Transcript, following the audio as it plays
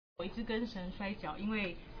一直跟神摔跤，因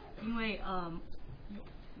为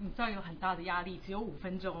你知道有很大的压力，只有5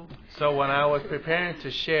分钟。So when I was preparing to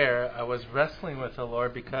share, I was wrestling with the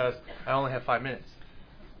Lord because I only have 5 minutes.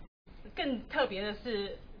 更特别的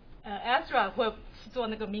是，Ezra 会做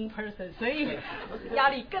那个 mean person， 所以压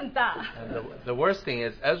力更大。And the worst thing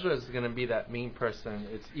is Ezra is going to be that mean person.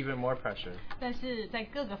 It's even more pressure. 但是在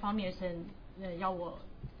各个方面，神要我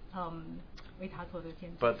为他做这个见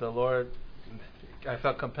证。But the Lord, I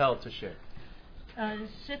felt compelled to share.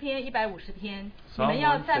 诗篇150篇，你们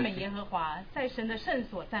要赞美耶和华，在神的圣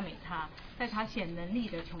所赞美他，在他显能力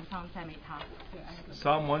的穹苍赞美他。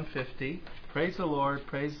Psalm 150, praise the Lord,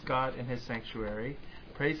 praise God in His sanctuary,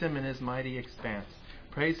 praise Him in His mighty expanse,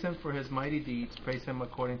 praise Him for His mighty deeds, praise Him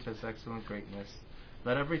according to His excellent greatness.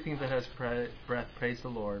 Let everything that has breath praise the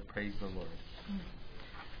Lord, praise the Lord.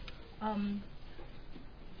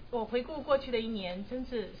 我回顾过去的一年，真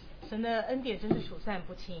是神的恩典真是数算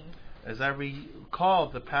不清。As I recall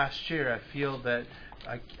the past year, I feel that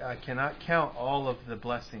I cannot count all of the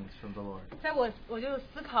blessings from the Lord. 在我就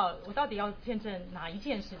思考，我到底要见证哪一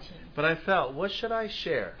件事情？ But I felt, what should I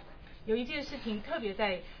share? 有一件事情特别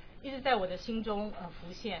一直在我的心中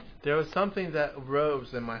浮现。There was something that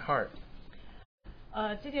arose in my heart.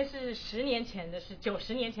 这件事10年前的事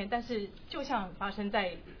，90年前，但是就像发生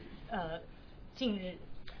在近日。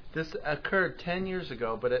This occurred 10 years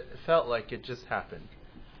ago, but it felt like it just happened.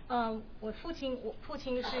 我父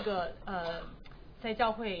亲是个在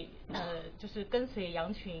教会就是跟随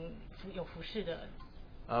羊群有服侍的。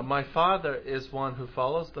My father is one who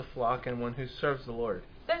follows the flock and one who serves the Lord.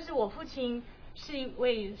 但是我父亲是一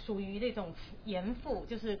位属于那种严父，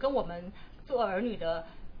就是跟我们做儿女的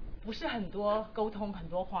不是很多沟通，很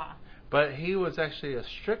多话。But he was actually a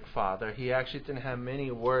strict father. He actually didn't have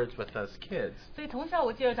many words with us kids. 所以从小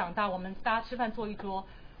我记得长大，我们大家吃饭坐一桌。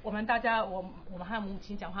我们和母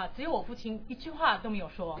亲讲话，只有我父亲一句话都没有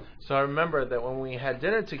说。So I remember that when we had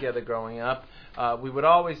dinner together growing up, we would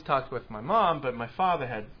always talk with my mom, but my father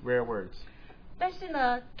had rare words. 但是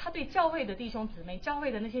呢，他对教会的弟兄姊妹、教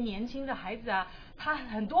会的那些年轻的孩子啊，他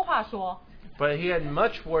很多话说。But he had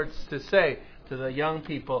much words to say to the young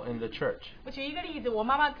people in the church. 我举一个例子，我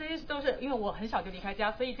妈妈这些事都是因为我很小就离开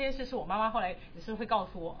家，所以这件事是我妈妈后来也是会告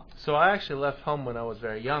诉我。So I actually left home when I was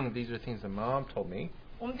very young. These are things that mom told me.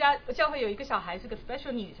 我们家教会有一个小孩是个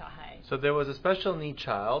special need 小孩。So there was a special need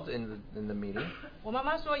child in the meeting. 我妈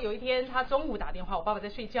妈说有一天她中午打电话，我爸爸在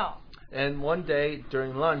睡觉。And one day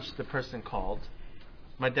during lunch, the person called.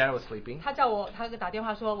 My dad was sleeping. 他打电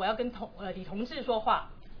话说我要跟李同志说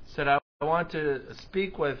话。Said I want to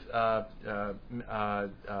speak with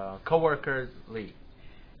coworker Lee.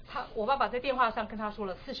 我爸爸在电话上跟他说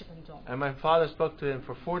了40分钟。And my father spoke to him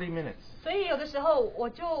for 40 minutes. 所以有的时候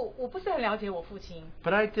我不是很了解我父亲。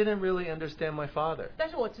But I didn't really understand my father. 但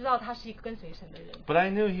是我知道他是一个跟随神的人。But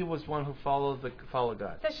I knew he was one who followed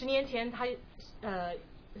God. 在10年前，他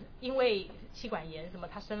因为气管炎什么，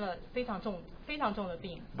他生了非常重的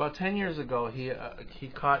病。About 10 years ago,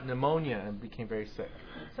 he caught pneumonia and became very sick.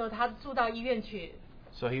 所以他住到医院去。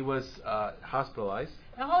So he was hospitalized.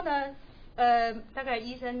 然后呢？大概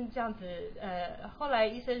医生这样子，后来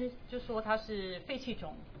医生就说他是肺气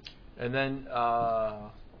肿。And then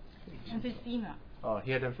emphysema. Oh,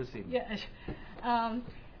 he had emphysema. Yeah.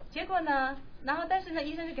 结果呢，然后但是呢，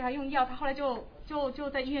医生就给他用药，他后来就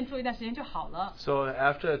在医院住一段时间就好了。So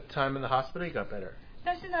after a time in the hospital, he got better.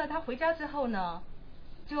 但是呢，他回家之后呢，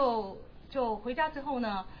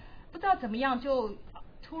不知道怎么样，就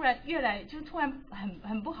突然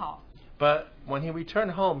很不好。But when he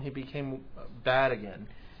returned home, he became bad again.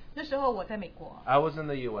 那时候我在美国。I was in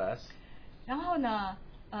the U.S. 然后呢，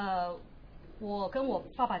我跟我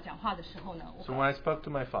爸爸讲话的时候呢， So when I spoke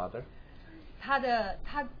to my father, 他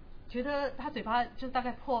觉得他嘴巴就大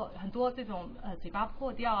概很多这种嘴巴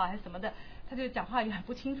破掉啊还是什么的，他就讲话也很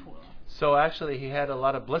不清楚了。So actually, he had a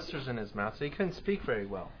lot of blisters in his mouth, so he couldn't speak very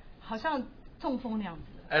well. 好像中风那样子。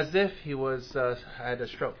As if he had a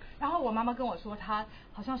stroke. 然后我妈妈跟我说，他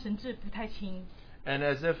好像神志不太清。And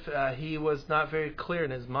as if he was not very clear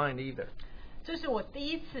in his mind either. 这是我第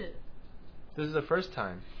一次。This is the first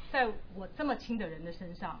time. 在我这么亲的人的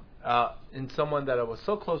身上。In someone that I was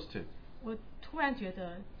so close to. 我突然觉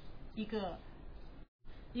得一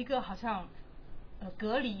个好像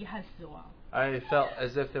隔离和死亡。I felt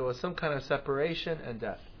as if there was some kind of separation and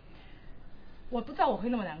death. 我不知道我会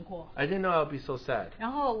那么难过。I didn't know I would be so sad. 然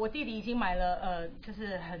后我弟弟已经买了就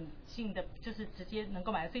是很近的，就是直接能够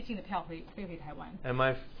买最近的票飞回台湾。And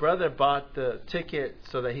my brother bought the ticket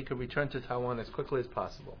so that he could return to Taiwan as quickly as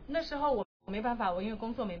possible. 那时候我没办法，我因为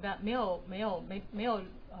工作没有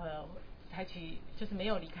采取就是没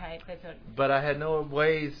有离开在这里。 But I had no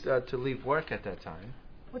ways to leave work at that time.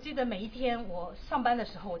 我记得每一天我上班的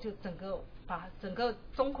时候，我就把整个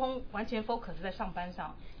中空完全 focus 在上班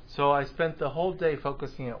上。 So I spent the whole day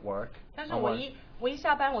focusing at work. 但是我一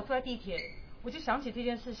下班，我坐在地铁，我就想起这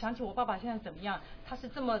件事，想起我爸爸现在怎么样，他是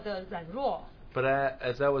这么的软弱。 But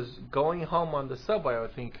as I was going home on the subway, I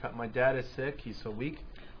would think, my dad is sick, he's so weak.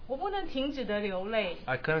 我不能停止的流泪，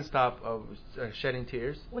 I couldn't stop shedding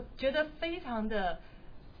tears. 我觉得非常的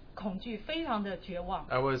恐惧，非常的绝望。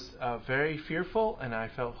 I was very fearful and I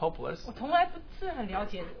felt hopeless. 我从来不是很了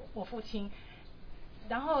解我父亲，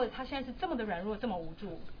然后他现在是这么的软弱，这么无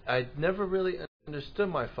助。 I never really understood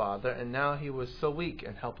my father, and now he was so weak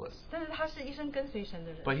and helpless. 但是他是一生跟随神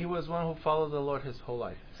的人， But he was one who followed the Lord his whole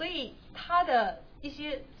life. 所以他的一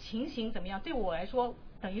些情形怎么样，对我来说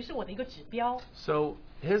等于是我的一个指标， So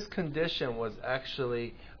his condition was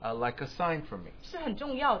actually like a sign for me. 是很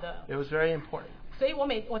重要的。 It was very important. 所以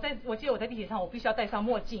我记得我在地铁上，我必须要戴上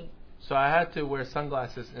墨镜， So I had to wear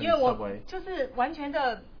sunglasses in 因 the 为我 subway. 就是完全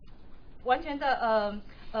的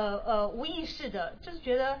无意识的，就是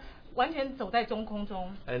觉得完全走在中空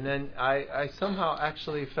中。 And then I somehow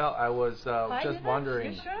actually felt I was just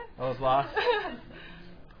wandering. You sure? I was lost.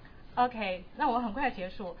 OK， 那我很快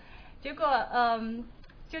结束。结果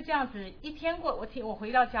就这样子一天过，我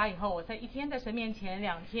回到家以后，我在一天在神面前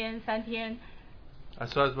，2天3天，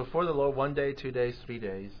 So I was before the Lord 1 day, 2 days, 3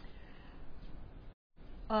 days.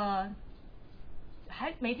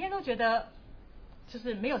 还每天都觉得就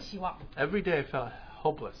是没有希望。 Every day I felt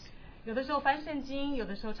hopeless. 有的时候翻圣经，有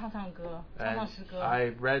的时候唱歌，唱 And 诗歌。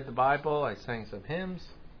 I read the Bible, I sang some hymns,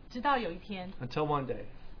 直到有一天， until one day.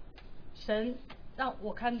 神让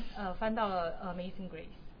我翻到了Amazing Grace。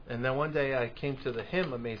 And then one day I came to the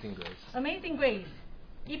hymn Amazing Grace. Amazing Grace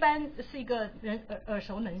一般是一个人耳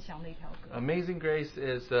熟能详的一条歌， Amazing Grace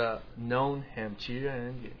is a known hymn. 奇人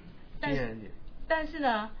恩典，奇人恩典。但是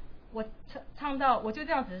呢，我唱到我就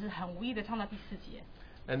这样子是很无意的唱到第4节。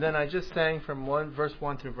 And then I just sang from verse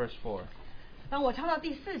 1 through verse 4. 当我唱到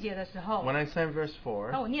第4节的时候， When I sang verse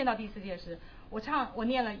 4, 当我念到第4节时，我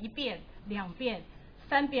念了1遍、2遍、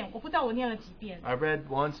3遍，我不知道我念了几遍。 I read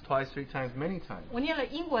once, twice, 3 times, many times. 我念了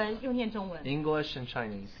英文又念中文， English and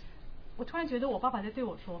Chinese. 我突然觉得我爸爸在对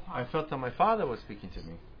我说话 I。felt that my Father was speaking to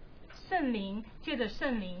me. 圣灵借着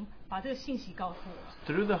圣灵把这个信息告诉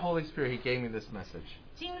我。 Through the Holy Spirit, He gave me this message.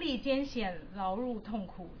 经历艰险，劳碌痛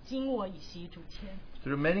苦，今我已习主谦。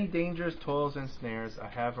 Through many dangers, toils, and snares, I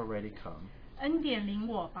have already come. 恩典领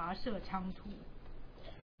我跋涉长途，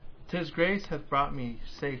 'Tis grace hath brought me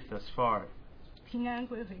safe thus far, 平安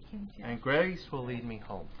归回天家。 and grace will lead me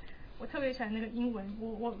home. 我特别喜欢那个英文，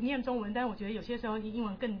我念中文，但我觉得有些时候英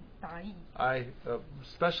文更达意。 I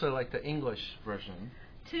especially like the English version.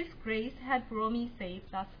 Tis grace had brought me safe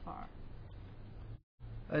thus far,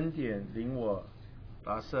 恩典领我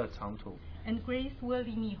跋涉长途， and grace will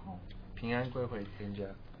lead me home。平安归回天家。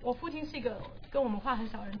我父亲是一个跟我们话很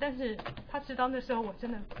少的人，但是他知道那时候我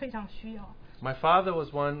真的非常需要。 My father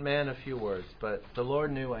was one man of few words, but the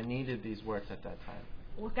Lord knew I needed these words at that time.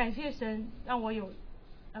 我感谢神让我有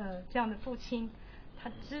这样的父亲，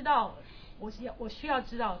他知道我需要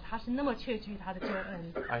知道他是那么确据他的救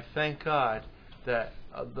恩。 I thank God that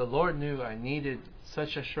the Lord knew I needed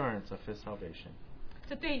such assurance of His salvation.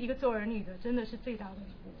 这对一个做儿女的真的是最大的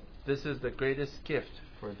礼物。 This is the greatest gift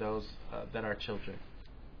for those that are children.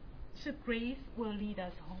 是 grace will lead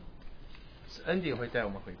us home。恩典会带我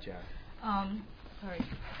们回家。Sorry，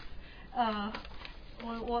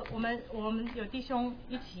我们有弟兄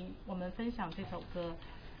一起我们分享这首歌。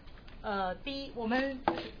我们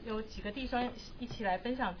有几个弟兄一起来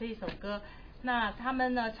分享这一首歌。那他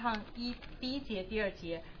们呢唱第一节、第2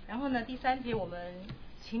节，然后呢第3节我们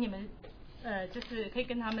请你们就是可以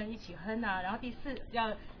跟他们一起哼啊，然后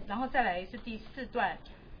然后再来是第4段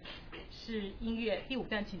是音乐，第5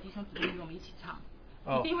段请弟兄姊妹与我们一起唱。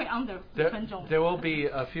一定会 under 5分钟。 There will be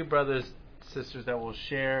a few brothers, sisters that will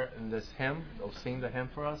share in this hymn. They'll sing the hymn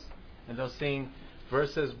for us, and they'll sing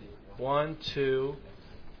verses 1, 2,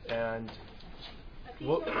 and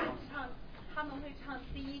他们会唱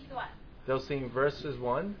第1段。 they'll sing verses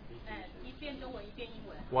 1, 一遍中文，一遍英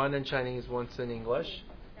文。 one in Chinese, once in English,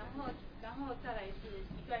 然后再来是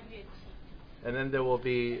一段乐器。 and then there will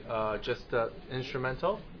be just the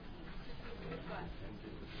instrumental,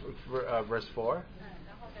 verse 4.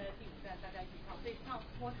 然后在第5段大家一起唱，所以唱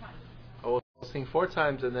4 times。 I will sing 4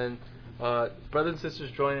 times, and then brothers and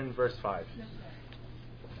sisters join in verse 5.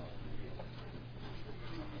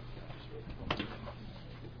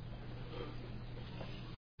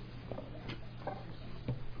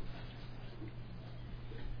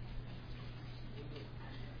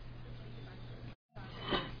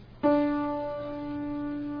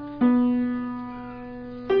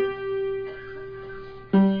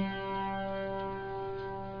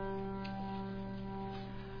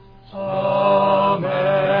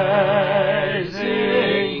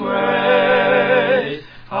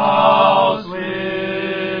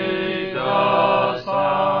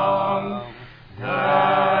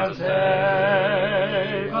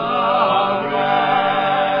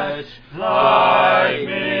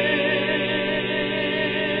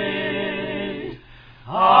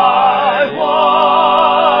 I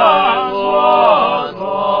once was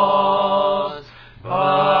lost,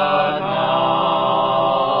 but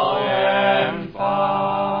now am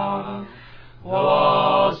found.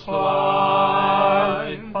 Was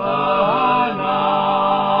blind, but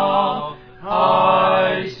now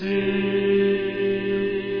I see.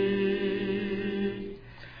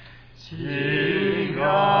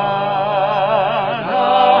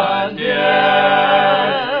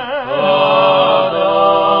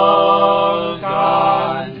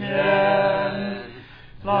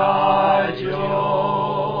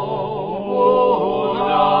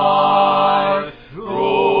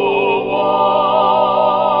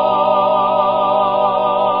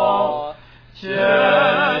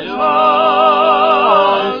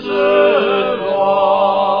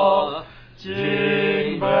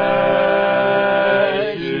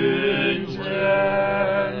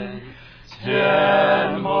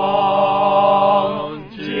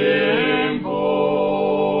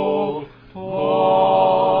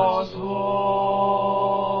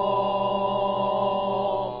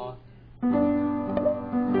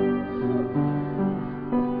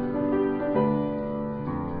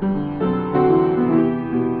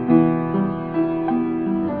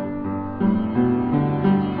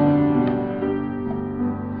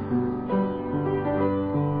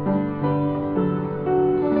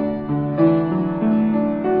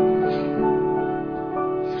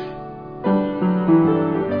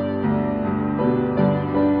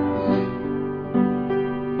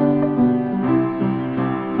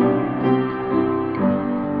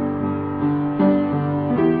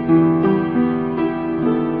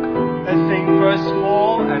 시간은 verse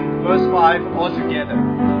 4 and verse 5 all together.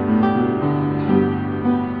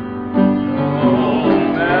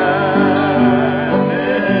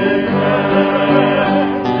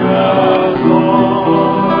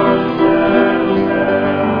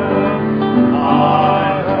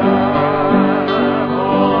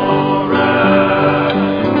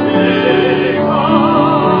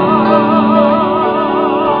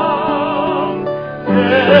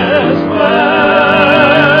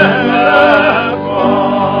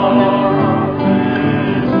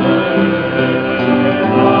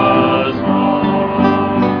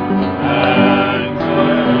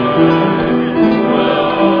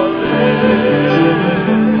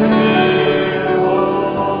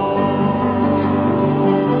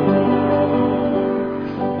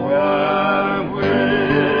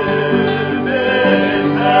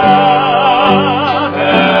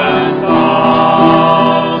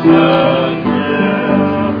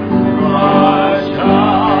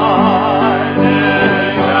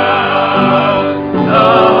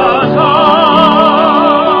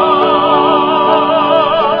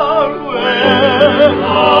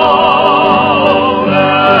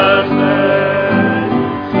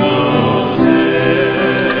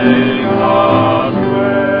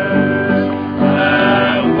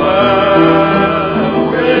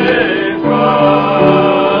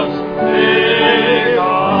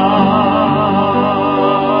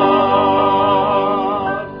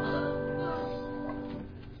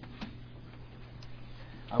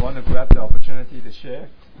 I want to grab the opportunity to share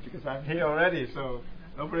because I'm here already, so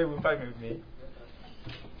nobody will fight with me.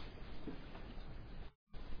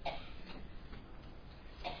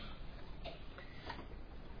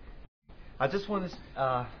 I just want to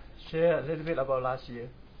share a little bit about last year.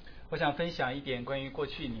 我想分享一点关于过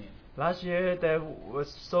去一年。 Last year there was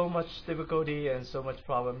so much difficulty and so much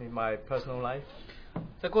problem in my personal life.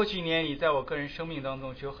 在过去一年里，在我个人生命当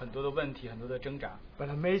中，是有很多的问题，很多的挣扎。 But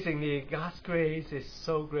amazingly, God's grace is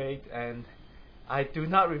so great, and I do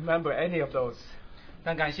not remember any of those.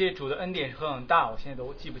 但感谢主的恩典是很大，我现在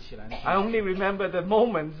都记不起来那些。 I only remember the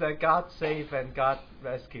moments that God saved and God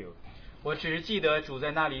rescued. 我只是记得主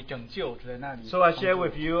在那里拯救，主在那里。 So I share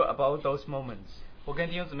with you about those moments. 我跟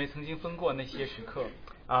弟兄姊妹曾经分过那些时刻。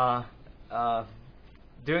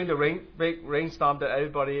 During the big rainstorm that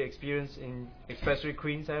everybody experienced in especially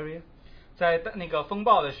Queens area. 在那个风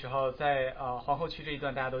暴的时候，在皇后区这一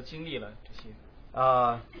段，大家都经历了这些。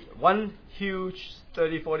 One huge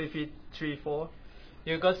 30-40 feet tree fall.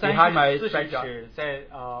 有一个30 40尺在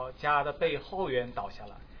家的背后缘倒下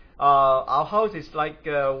来。 Our house is like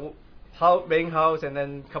main house and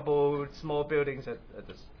then couple small buildings at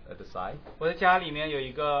the side. 我的家里面有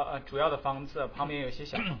一个主要的房子，旁边有一些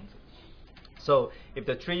小房子。 So if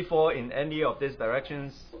the tree fall in any of these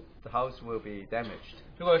directions, the house will be damaged.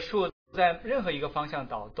 如果树在任何一个方向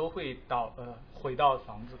倒，都会毁到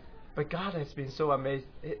房子。 But God has been so amazing.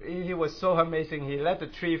 He was so amazing. He let the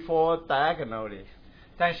tree fall diagonally.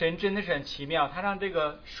 但神真的是很奇妙，他让这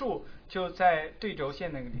个树就在对轴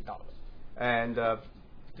线那个里倒了。 And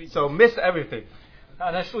So miss everything.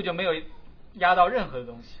 那树就没有压到任何的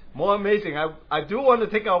东西。More amazing, I do want to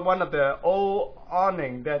take out one of the old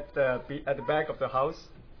awning that be at the back of the house.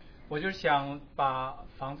 我就是想把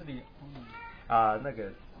房子里那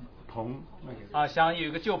个棚那个。想有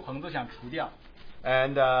一个旧棚子想除掉。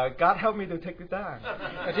And God helped me to take it down.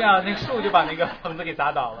 这样那个树就把那个棚子给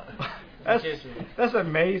砸倒了。That's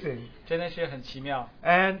amazing. 真的是很奇妙。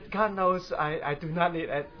And God knows I do not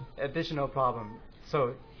need additional problem.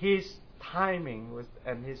 So His timing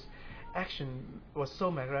and His action was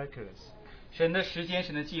so miraculous. 神的时间、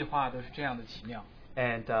神的计划都是这样的奇妙。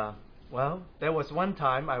And well, there was one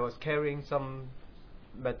time I was carrying some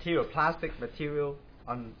plastic material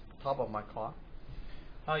on top of my car.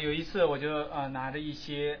 有一次我就拿着一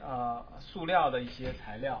些塑料的一些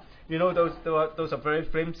材料。You know those are very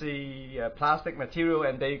flimsy plastic material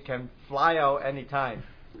and they can fly out anytime.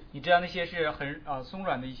 你知道那些是很松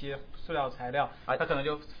软的一些塑料材料，它可能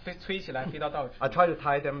就吹起来飞到到处。I try to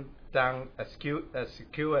tie them down as secure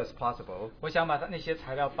as possible. 我想把那些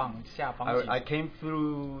材料绑紧。I came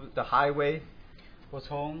through the highway. 我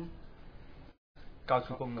从高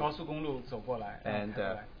速公路走过来。And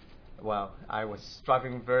well, I was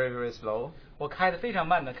driving very, very slow. 我开得非常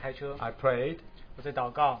慢的开车。I prayed. 我在祷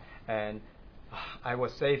告。And I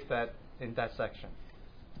was safe in that section.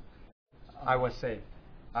 I was safe.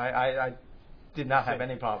 I did not have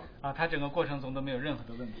any problem. 它整个过程中都没有任何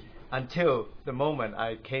的问题。Until the moment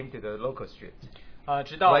I came to the local street.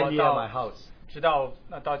 直到 right near my house. 直到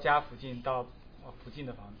到家附近，到附近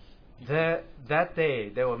的房子。That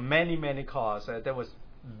day there were many cars. There was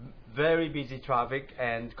very busy traffic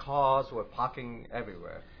and cars were parking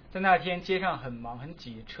everywhere. 在那天街上很忙很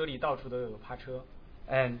挤，车里到处都有趴车。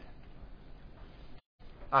And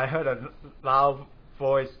I heard a loud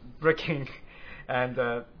voice breaking, and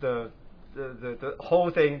the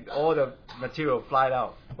whole thing, all the material flied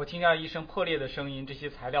out. 我听到一声破裂的声音，这些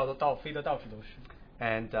材料都飞得到处都是。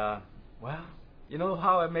And well, you know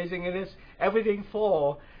how amazing it is? Everything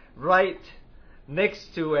fall right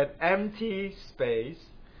next to an empty space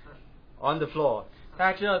on the floor.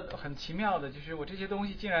 大家知道很奇妙的，就是我这些东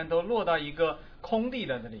西竟然都落到一个空地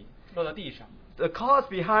的那里，落到地上。The cars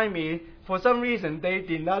behind me, for some reason, they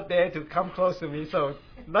did not dare to come close to me. So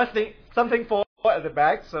something fall at the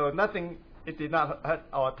back, so it did not hurt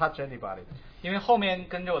or touch anybody. 因为后面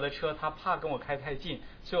跟着我的车，他怕跟我开太近，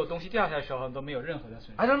所以我东西掉下来的时候都没有任何的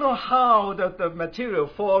损失。I don't know how the material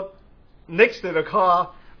fall next to the car,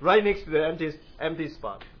 right next to the empty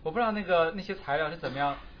spot. 我不知道那些材料是怎么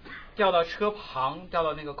样掉到车旁，掉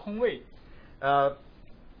到那个空位。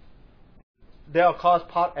There are cars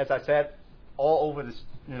parked, as I said, all over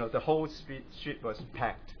the whole street was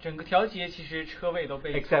packed. 整个条街其實車位都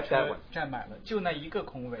被車佔滿了，就那一個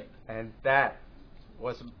空位。And that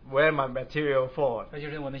was where my material fall. 那就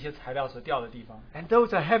是我那些材料所掉的地方。And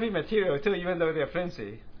those are heavy material too, even though they're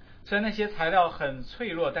flimsy. 雖然那些材料很脆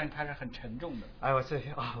弱，但是它是很沉重的。I was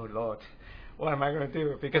saying, oh Lord, what am I going to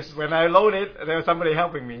do? Because when I load it, there was somebody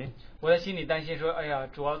helping me. 我在心里担心說，哎呀，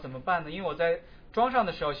主要怎麼辦呢？因為我在裝上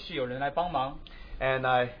的時候是有人來幫忙。And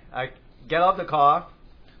I get off the car.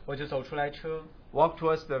 我就走出來車。Walk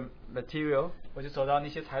towards the material. 我就走到那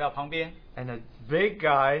些材料旁邊。And a big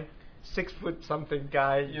guy, 6 foot something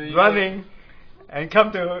guy, running and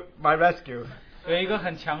come to my rescue. 有一個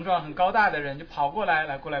很強壯、很高大的人就跑過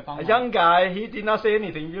來幫忙。A young guy, he did not say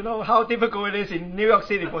anything. You know how difficult it is in New York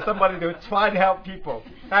City for somebody to try to help people.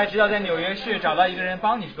 大家知道在紐約市找到一個人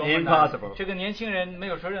幫你是多麼難。Impossible. 這個年輕人沒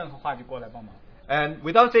有說任何話就過來幫忙。And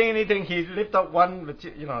without saying anything, he lifted up one,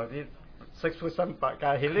 6 foot some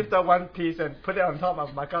guy. He lifted up one piece and put it on top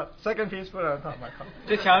of my car. Second piece put it on top of my car.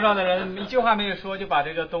 这强壮的人一句话没有说，就把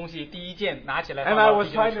这个东西第一件拿起来。And I was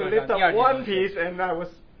trying to lift up one piece, and I was,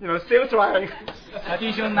 still trying.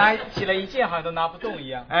 弟兄拿起来一件好像都拿不动一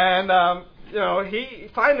样。And he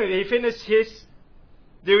finally finished his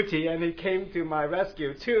duty, and he came to my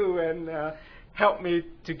rescue too, and helped me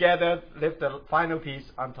together lift the final piece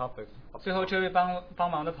on top of it. 最后这位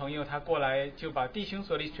帮忙的朋友，他过来就把弟兄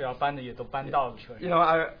所里所要搬的也都搬到了车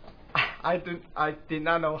上。I did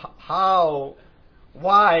not know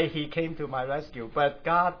why he came to my rescue, but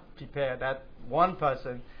God prepared that one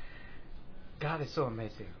person. God is so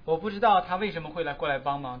amazing. 我不知道他为什么会过来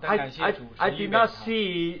帮忙，但感谢主。I did not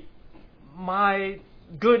see my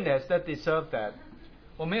goodness that deserved that.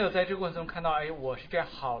 我没有在这个过程中看到，我是这样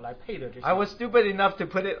好来配的这些。I was stupid enough to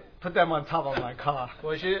put them on top of my car.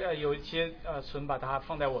 我是有一些把它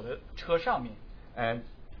放在我的车上面。And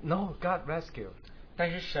no, God rescued.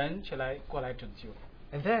 但是神却过来拯救。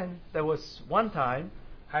And then there was one time.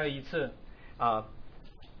 还有一次。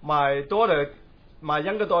My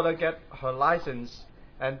younger daughter get her license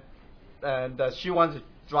and she wants to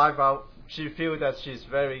drive out. She feels that she's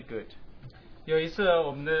very good. 有一次，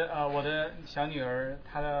我的小女儿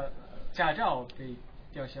她的驾照被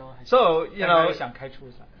吊销，还是 So 但是她又想开出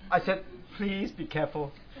租车。 I said, please be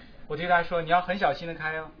careful, 我对她说，你要很小心的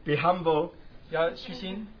开哦， be humble. 要虚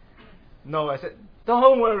心。 No, I said,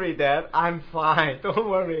 don't worry, Dad. I'm fine. Don't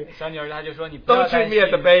worry. 小女儿她就说，你不要 Don't treat 担 me as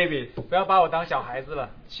a 心， baby. 不要把我当小孩子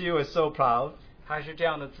了。 She was so proud. 她是这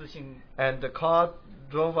样的自信， And the car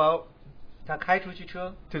drove out 她开出去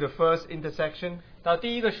车 to the first intersection, 到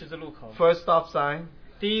第一个十字路口， first stop sign.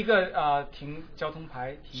 第一个停交通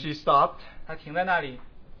牌 She 停， stopped, 她停在那里，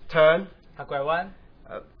 turned, 她拐弯，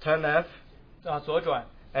 turn left, 左转，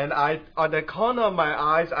 and on the corner of my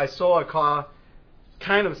eyes, I saw a car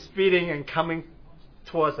kind of speeding and coming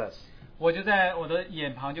towards us. 我就在我的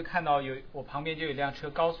眼旁就看到我旁边就有一辆车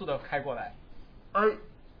高速的开过来， I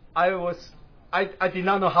did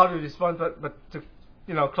not know how to respond, but to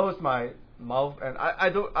close my mouth, and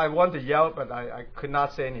I want to yell, but I could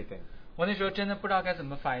not say anything. 我那时候真的不知道该怎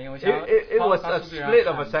么反应，我想 It was 发 a 速度让 split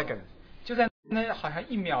of a 喊 second. 就在那好像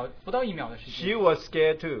不到一秒的时 She 间， was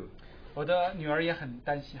scared too, 我的女儿也很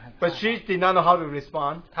担心害怕， but she did not know how to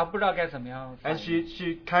respond, 她不知道该怎么样反 and 应，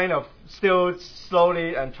 she kind of still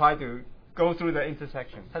slowly and tried to go through the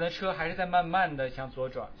intersection. 她的车还是在慢慢的向左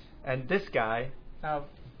转， And this guy 那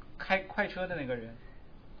开快车的那个人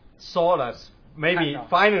saw us, maybe 看到。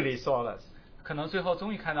 finally saw us, 可能最后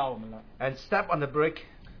终于看到我们了， and stepped on the brake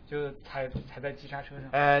就踩在急刹车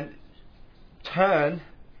上， and turned,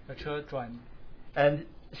 把车转， and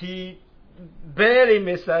he barely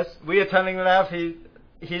missed us. We are turning left,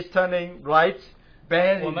 he's turning right,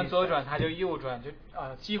 barely 我们 missed 左 us. 转，他就右转，就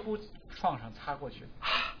几乎撞上擦过去，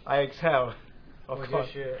 I exhaled, of 我就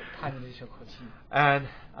course, 是叹了一口气， and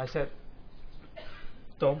I said,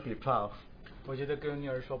 "Don't be proud. 我觉得跟女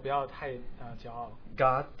儿说不要太骄傲，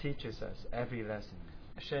 God teaches us every lesson."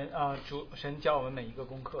 神教我们每一个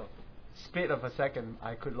功课， Split of a second,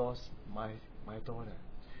 I could lose my daughter.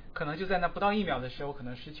 可能就在那不到一秒的时候，我可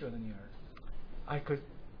能失去我的女儿，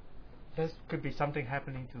 There could be something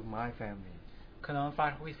happening to my family. 可能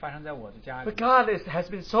会发生在我的家 But 里， God has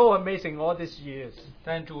been so amazing all these years.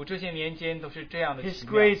 但主这些年间都是这样的 His 奇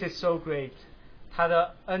grace 妙， is so great. 他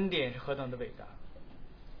的恩典是何等的伟大。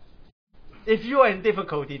 If you are in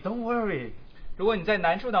difficulty, don't worry. 如果你在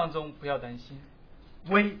难处当中，不要担心，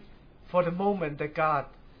 Wait for the moment that God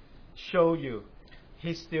show you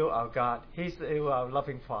He's still our God. He's still our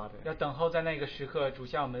loving Father. 要等候在那个时刻，主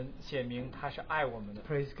向我们显明他是爱我们的。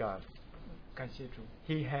 Praise God. 感谢主，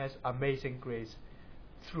 He has amazing grace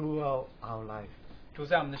throughout our life. 主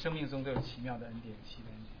在我们的生命中都有奇妙的恩典，奇妙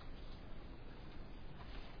的恩典。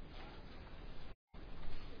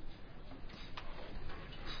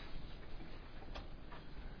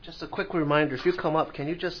 Just a quick reminder, if you come up, can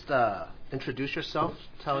you just introduce yourself?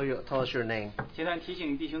 Tell us your name. 简单提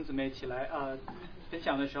醒弟兄姊妹起来分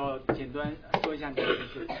享的时候，简单说一下你的名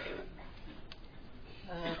字。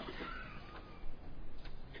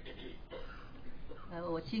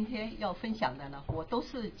我今天要分享的呢，我都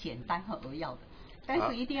是简单和扼要的，但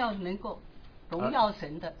是一定要能够荣耀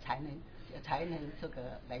神的，才能这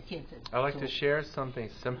个来见证。 I like to share something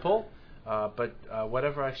simple, but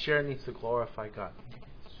whatever I share needs to glorify God.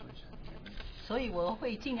 所以我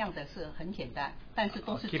会尽量的是很简单，但是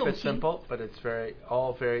都 I'll 是 keep 重 it 心。 simple, but it's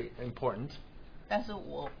all very important. 但是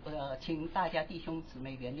我请大家弟兄姊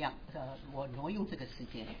妹原谅，我挪用这个时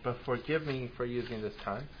间。 But forgive me for using this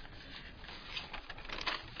time.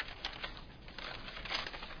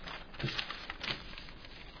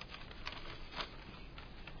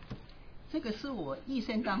 这个是我一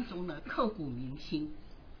生当中呢刻骨铭心，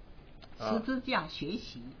十字架学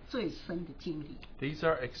习最深的经历。 These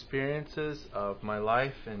are experiences of my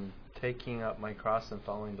life in taking up my cross and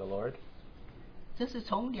following the Lord. 这是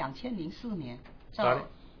从2004年到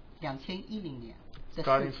2010年的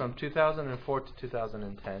Starting 事 from 情。 2004 to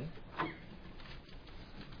 2010.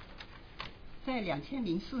 在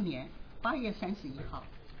2004年8月31号，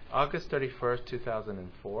 August 31st,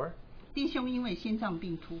 2004. 弟兄因为心脏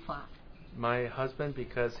病突发， My husband,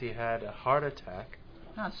 because he had a heart attack,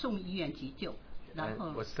 那送医院急救，然 and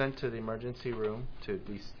后 was sent to the emergency room to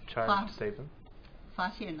be tried Wow. to save him. 发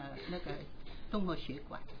现了那个动脉血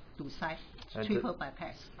管堵塞 And ，triple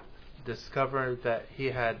bypass， Discovered that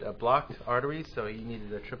he had a blocked artery, so he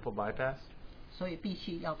needed a triple bypass. 所以必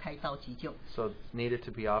须要开刀急救。 So needed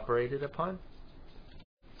to be operated upon.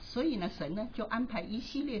 所以呢，神呢就安排一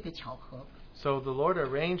系列的巧合。 So the Lord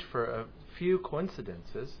arranged for a few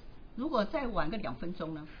coincidences. 如果再晚个2分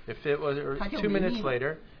钟呢， If it was 他就 2 没 minutes 命了。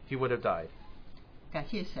 later, he would have died. 感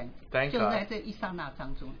谢神， Thank 就 God. 在这一刹那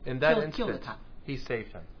当中 In that 救了 instant, 他。He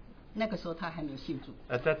saved him. 那个时候他还没有信主，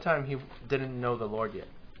 At that time, he didn't know the Lord yet.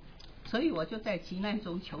 所以我就在急难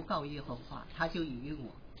中求告耶和华，他就应允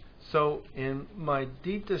我。 So in my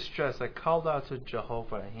deep distress, I called out to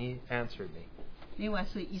Jehovah, and He answered me. 另外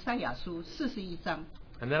是以赛亚书41章，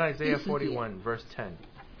 And then Isaiah 第10节。 41, verse 10.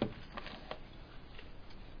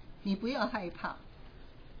 你不要害怕，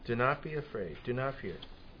 Do not be afraid, do not fear,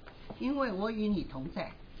 因为我与你同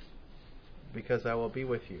在， because I will be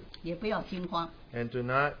with you. 也不要惊慌， And do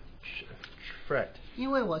not fret,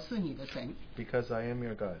 因为我是你的神， because I am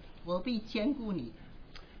your God. 我必坚固你，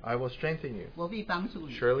 I will strengthen you. 我必帮助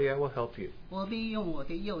你， Surely I will help you. 我必用我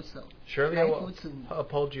的右手 Surely I 来 will 扶持你。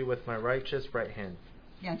 uphold you with my righteous right hand.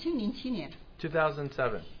 2007年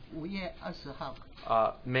2007, 5月20号，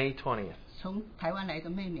 May 20th. 从台湾来的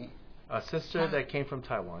妹妹， A sister that came from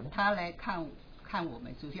Taiwan 她来看我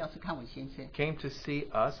们，主要是看我先生。 came to see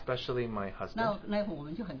us, especially my 那 husband. 那会我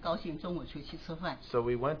们就很高兴，中午出去吃饭， So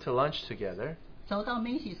we went to lunch together. 走到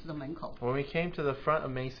Macy's 的门口， When we came to the front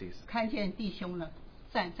of Macy's, 看见弟兄呢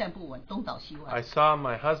站不稳，东倒西 I 歪。 saw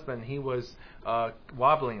my husband. He was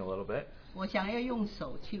wobbling a little bit. 我想要用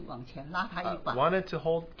手去往前拉他一把， Wanted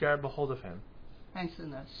to grab a hold of him, 但是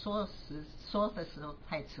呢，说的时候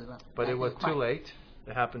太迟了， but 来 it 得 was 快 too late.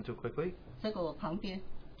 It happened too quickly. 这个我旁边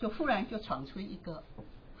就忽然就闯出一个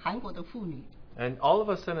韩国的妇女， And all of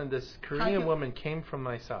a sudden, this Korean How woman came from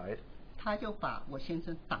my side, 她就把我先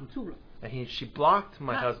生挡住了。 and she blocked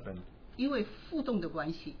my 那 husband. 因为负重的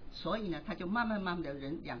关系，所以呢，他就慢慢的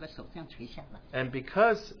两个手这样垂下来。 And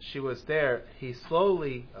because she was there, he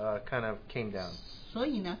slowly kind of came down. 所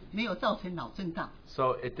以呢，没有造成脑震荡。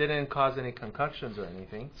 So it didn't cause any concussions or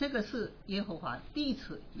anything. 这个是耶和华第一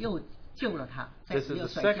次又救了他，再 This 次 is 没有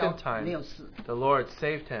the 摔跤 second，time 没有事。 the Lord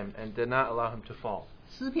saved him and did not allow him to fall.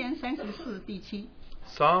 诗篇34第7，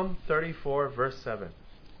 Psalm 34, verse 7.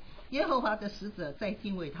 耶和华的使者在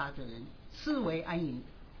敬畏他的人视为安营，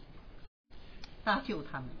搭救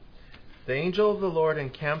他们。 The angel of the Lord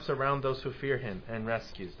encamps around those who fear him and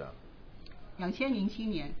rescues them. 2007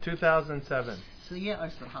年2007, 10月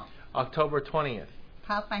20号， October 20th.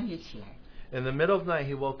 他半夜起来， In the middle of the night,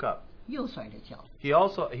 he woke up. 又摔了跤，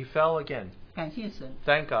 He fell again. 感谢神，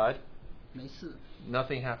 Thank God, 没事。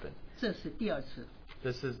 nothing happened. 这是第二次。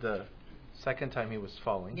 This is the second time he was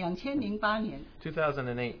falling. 2008年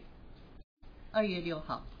2008, 2月6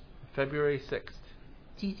号， February 6th.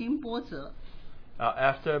 几经波折，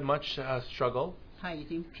 After much struggle, 他已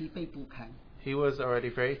经疲惫不堪。 he was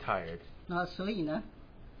already very tired. 那所以呢，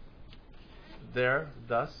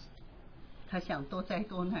 Thus, 他想多灾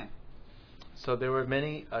多难， so there were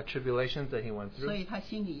many tribulations that he went 所 through. 以他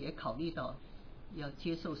心里也考虑到要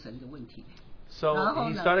接受神的问题。 So 然后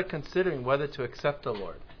he 呢？ started considering whether to accept the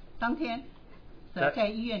Lord. 当天 That- 在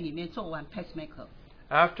医院里面做完 pacemaker，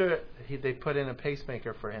 After they put in a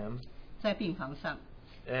pacemaker for him 在病房上，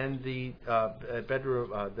 in the bedroom,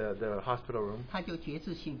 the hospital room, 他就决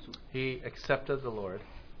志信主， he accepted the Lord.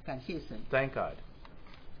 感谢神。 Thank God.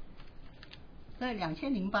 在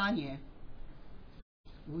2008年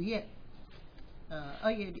5月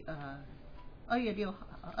，2月6号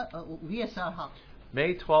，5月12号，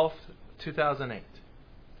 May 12th, 2008.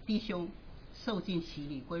 弟兄受尽洗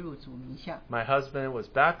礼，归入主名下。 My husband was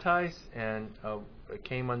baptized and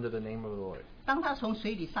came under the name of the Lord. 当他从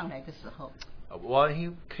水里上来的时候， While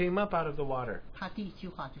he came up out of the water, 他第一句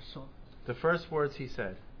话就说 the first words he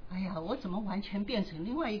said, 哎呀，我怎么完全变成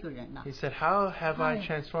另外一个人呢 he？said, "How have I Hi.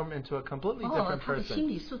 transformed into a completely 哦， different 他的心 person?"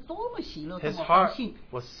 里是多么喜乐，多 His 么高 heart 兴。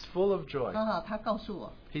 was full of joy. 他告诉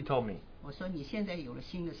我， He told me. 我说你现在有了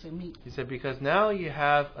新的生命， He said, "Because now you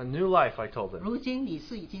have a new life," I told him. 如今你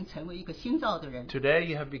是已经成为一个新造的人， "Today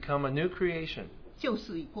you have become a new creation. 就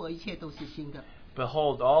是过一切都是新的。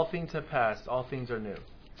 Behold, all things have passed, all things are new."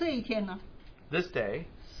 这一天呢， This day,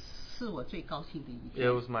 是我最高兴的一 it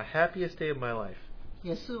天， was my happiest day of my life.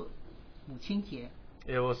 也是母亲节。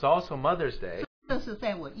 It was also Mother's Day. 这是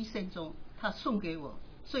在我一生中他送给我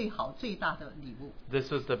最好最大的礼物。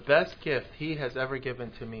 This was the best gift he has ever given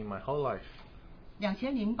to me my whole life.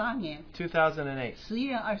 2008年2008, 10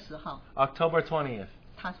月20号， October 20th.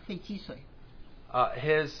 他肺积水，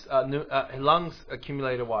 His lungs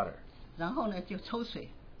accumulated water. 然后呢就抽水，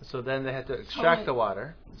 So then they had to extract the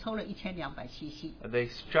water. 抽了1200 cc， They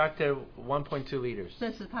extracted 1.2 liters.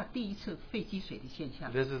 这是他第一次肺积水的现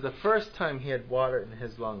象。 This is the first time he had water in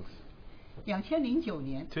his lungs. 2009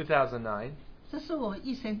年， 2009, 这是我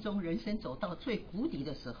一生中人生走到最谷底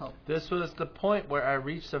的时候。 this was the point where I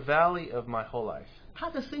reached the valley of my whole life. 他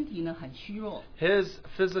的身体呢很虚弱， His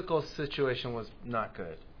physical situation was not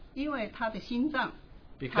good. 因为他的心脏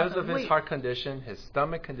Because of 他的 his 胃 heart condition, his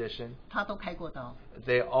stomach condition, 他都开过刀，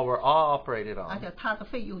 they all were all operated 而 on. 且他的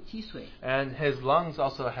肺又积水， And his lungs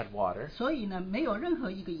also had water. 所以呢，没有任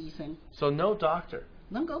何一个医生 So no doctor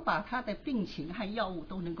能够把他的病情和药物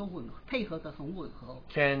都能够配合得很吻合。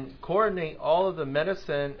 can coordinate all of the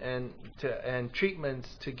medicine and treatments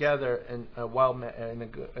together in a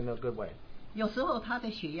good way. 有时候他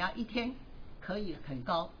的血压一天可以很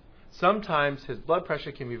高， Sometimes his blood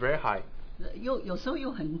pressure can be very high. 有时候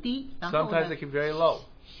又很低，然后 Sometimes 呢 it can be very low.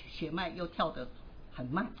 血脉又跳得很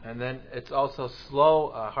慢， And then it's also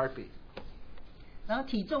slow heartbeat. 然后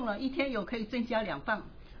体重呢一天又可以增加2磅，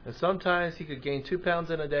 And sometimes he could gain 2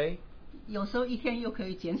 pounds in a day. 有时候一天又可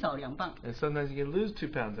以减少2磅， And sometimes he can lose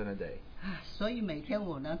 2 pounds in a day. 所以每天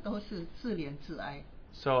我呢都是自怜自哀，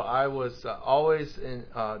 So I was always in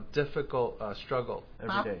difficult struggle every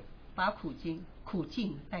把 day. 把苦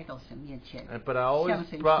境带到神面前， But I always 向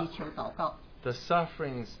神 brought 祈求祷告。 the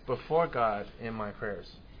sufferings before God in my prayers.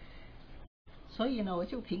 所以呢，我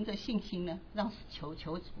就凭着信心呢，让求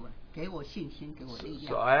主给我信心，给我力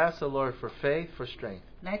So 量， I asked the Lord for faith, for strength,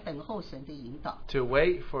 来等候神的引导。 to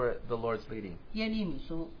wait for the Lord's leading. 耶利米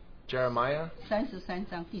书 Jeremiah 33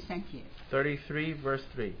章第3节， 33 verse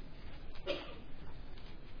 3.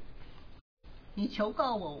 你求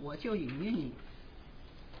告我，我就引喻你，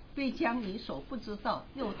必将你所不知道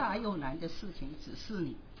又大又难的事情指示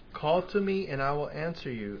你。 Call to me, and I will answer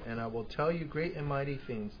you, and I will tell you great and mighty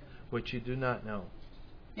things which you do not know.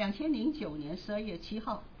 2009年12月7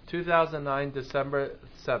号， 2009 December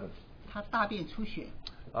 7th. 他大便出血，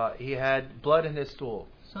 He had blood in his stool.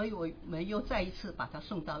 所以我们又再一次把他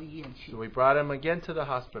送到医院去 So，we brought him again to the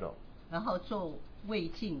hospital. 然后做胃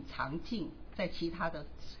镜、肠镜，在其他的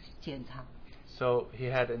检查。 So he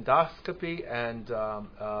had endoscopy and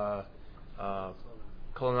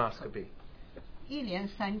colonoscopy. 一连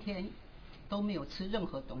3天都没有吃任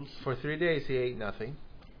何东西， For 3 days he ate nothing.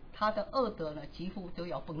 他的饿得呢几乎都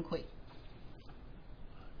要崩溃，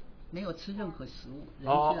没有吃任何食物。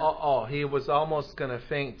人是 He was almost going to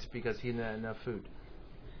faint because he didn't have enough food.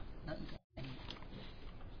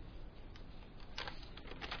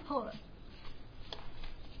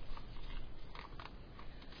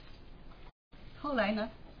 后来呢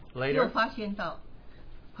Later 又发现到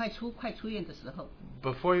快出院的时候，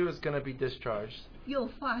 Before he was going to be discharged, 又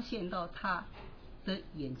发现到他的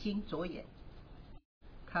眼睛左眼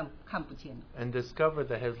看不见了， and discovered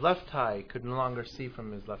that his left eye could no longer see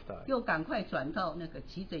from his left eye. 又赶快转到那个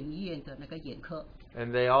急诊医院的那个眼科，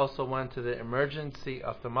 And they also went to the emergency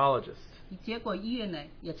ophthalmologist. 结果医院呢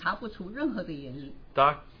也查不出任何的原因，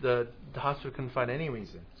 The hospital couldn't find any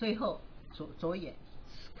reason. 最后左眼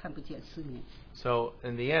看不见失明。 So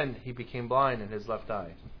in the end, he became blind in his left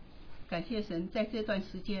eye. 感谢神，在这段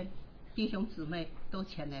时间，弟兄姊妹都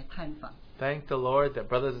前来探访， Thank the Lord that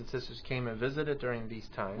brothers and sisters came and visited during these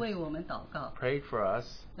times, 为我们祷告， prayed for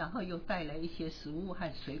us, 然后又带来一些食物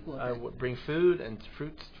和水果的。 would bring food and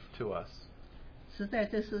fruits to us. 实在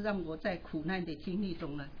这是让我在苦难的经历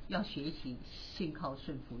中呢，要学习信靠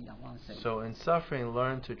顺服仰望神， So in suffering,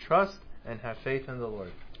 learn to trust and have faith in the Lord,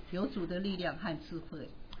 有主的力量和智慧，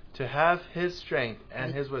 to have His strength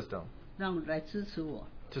and His wisdom 让来支持我，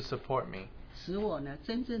 to support me, 使我呢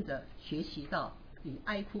真正的学习到与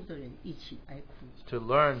爱哭的人一起哀哭。 to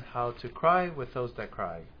learn how to cry with those that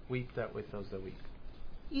cry, weep with those that weep.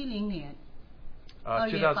 10年2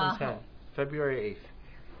月8 2010, 号， February 8th.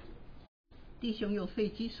 弟兄有肺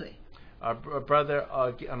积水， Our brother,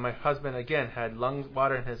 my husband again had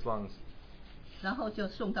water in his lungs. 然后就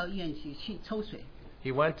送到医院去抽水，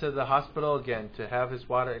 He went to the hospital again to have his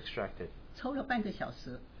water extracted. 抽了半个小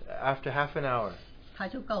时， After half an hour, 他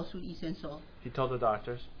就告诉医生说 he told the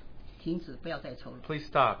doctors, 停止，不要再抽了。 please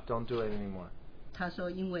stop, don't do it anymore. 他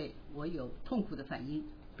说因为我有痛苦的反应，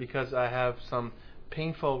 Because I have some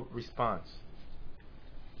painful response.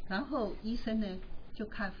 然后医生呢就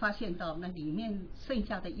发现到那里面剩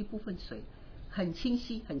下的一部分水很清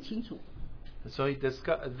晰很清楚， So he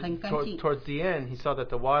很干净。 towards the end, he saw that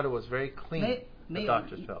the water was very clean. 没 The 有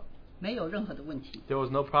doctors felt 没有任何的问题。 there was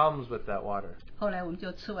no problems with that water. 后来我们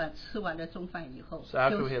就吃完了中饭以后， So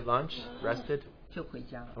after 休 we 息 had lunch, rested, 就回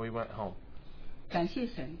家了。 and we went home. 感谢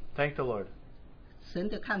神， Thank the Lord 神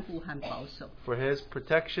的看顾和保守， for His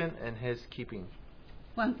protection and His keeping.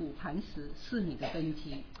 万古磐石是你的根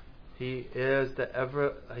基， He's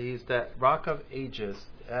that rock of ages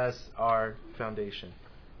as our foundation.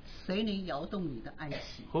 谁能摇动你的安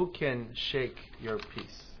息Who can shake your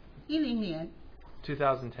peace? ？10年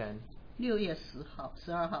2010, 6月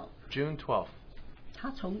12号， June 12th.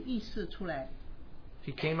 他从浴室出来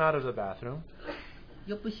，He came out of the bathroom.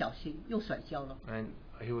 又不小心又摔跤了。 And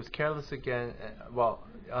he was careless again.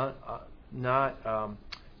 Not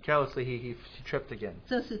carelessly, he tripped again.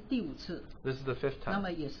 这是第5次， This is the 5th 那 time.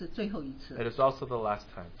 么也是最后一次。 It is also the last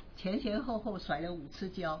time. 前后甩了5次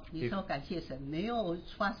跤，你说感谢神，没有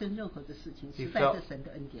发生任何的事情， He 实在 fell 是神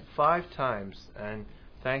的恩典。 5 times and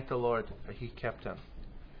thank the Lord he kept him.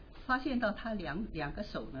 发现到他两个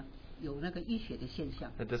手呢有那个溢血的现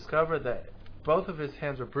象， I discovered that both of his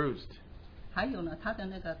hands were bruised. 还有呢他的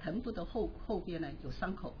那个臀部的后边呢有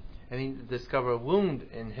伤口， And he discovered a wound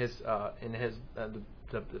in his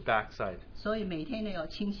the backside. 所以每天呢要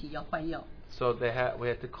清洗要换药。 So we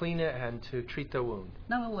had to clean it and to treat the wound.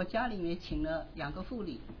 那么我家里面请了2个护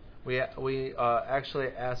理， We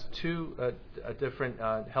actually asked 2 different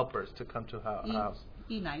helpers to come to our house.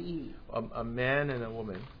 一男一女。 A man and a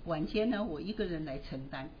woman. 晚间呢我一个人来承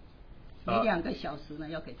担，每2个小时呢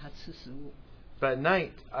要给他吃食物。 But at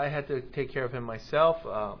night, I had to take care of him myself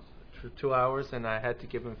for 2 hours, and I had to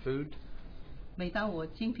give him food. 每当我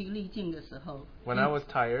精疲力尽的时候， When I was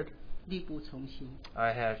tired, 力不从心，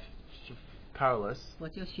 I had powerless. 我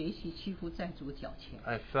就学习屈服在主脚前，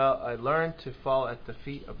 I learned to fall at the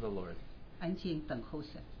feet of the Lord, 安静等候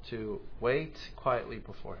神， to wait quietly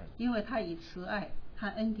before Him, 因为他以慈爱和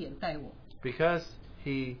恩典待我。 because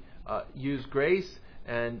He used grace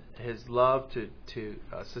and His love to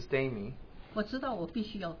sustain me. 我知道我必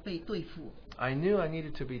须要被对付， I knew I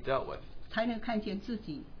needed to be dealt with, 才能看见自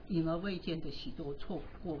己隐而未见的许多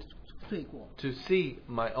罪过。 to see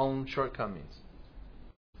my own shortcomings.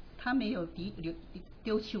 他没有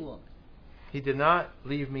丢弃我， He did not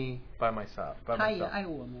leave me by myself. 他也爱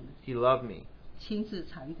我们， He loved me. 亲自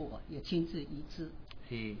缠果，也亲自医治，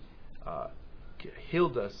 He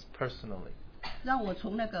healed us personally. 让我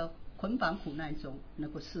从那个捆绑苦难中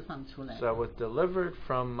能够释放出来。 So I was delivered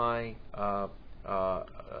from my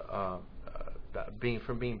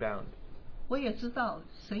being bound. 我也知道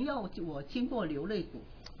神要我经过流泪谷，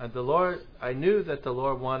 And I knew that the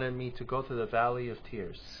Lord wanted me to go through the valley of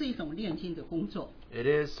tears. 是一种炼金的工作。 It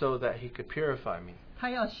is so that He could purify me. 他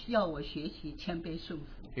要我学习谦卑顺服，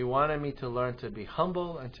 He wanted me to learn to be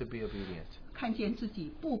humble and to be obedient. 看见自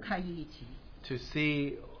己不堪一击， To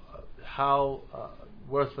see how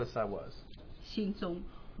worthless I was. 心中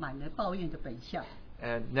满了抱怨的本相，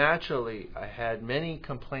 And naturally, I had many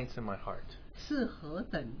complaints in my heart. 是何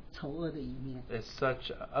等丑恶的一面。 It's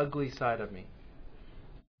such an ugly side of me.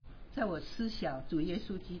 在我思想主耶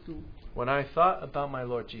稣基督 When I thought about my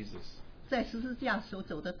Lord Jesus 在十字架所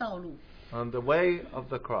走的道路， on the way of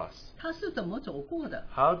the cross, 他是怎么走过的？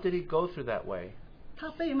 how did He go through that way? 他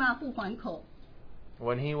被骂不还口，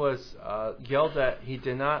 When He was yelled at, He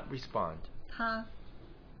did not respond. 他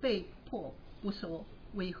被迫不说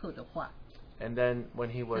威吓的话。 And then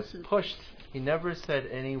when He was pushed, He never said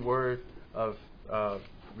any word of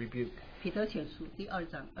rebuke. 彼得前书第2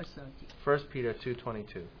章22节。 1 Peter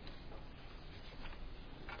 2:22.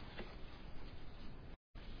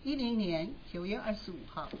 10年9月25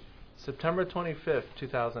号， September 25th,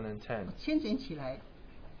 2010. 清晨起来，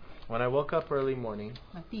 When I woke up early morning,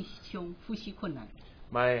 那弟兄呼吸困难，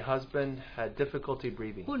 my husband had difficulty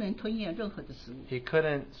breathing. 不能吞咽任何的食物， He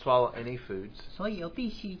couldn't swallow any foods, 所以必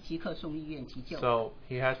须即刻送医院急救。 so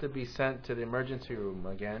he had to be sent to the emergency room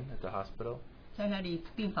again at the hospital. 在那里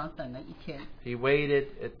病房等了1天， He waited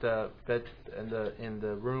at the bed in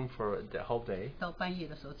the room for the whole day, 到半夜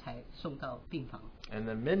的时候才送到病房。 and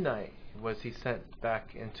then midnight was he sent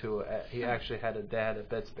back into. He actually had a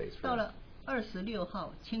bed space for 到 him. 了26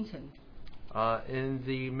号清晨， In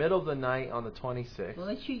the middle of the night on the 26th,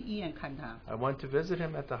 我去医院看他， I went to visit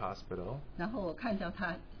him at the hospital. 然后我看到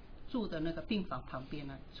他住的那个病房旁边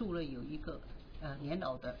呢，住了有一个年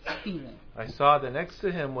老的病人。 I saw that next to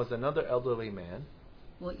him was another elderly man.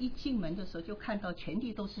 我一进门的时候就看到全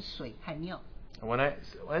地都是水和尿， And when I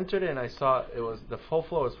entered in, I saw the whole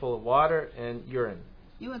floor was full of water and urine.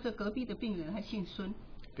 因为这隔壁的病人他姓孙，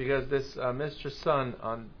 Because this Mr. Sun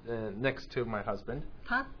next to my husband,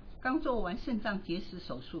 他刚做完肾脏结石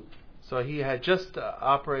手术， so he had just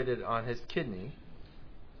operated on his kidney,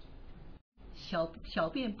 小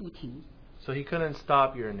便不停， so he couldn't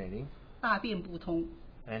stop urinating, 大便不通，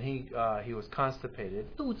 and he was constipated,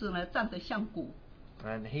 肚子呢胀得像鼓，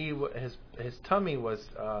 and his tummy was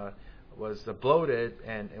bloated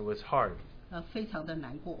and it was hard. 非常的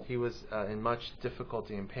难过。 He was in much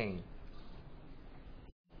difficulty and pain.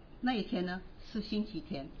 那一天呢是星期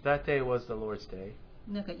天， That day was the Lord's day.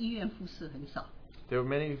 那个医院护士很少， There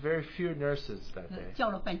were very few nurses that day. 叫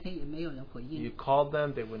了半天也没有人回 You 应， called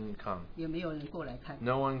them, they wouldn't come. 也没有人过来看。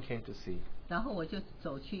 No one came to see. 然后我就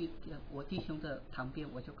走去我弟兄的旁边，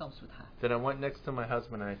我就告诉他， Then I went next to my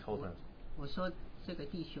husband and I told him, 我说这个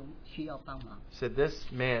弟兄需要帮忙， said,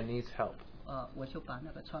 "This man needs help." 我就把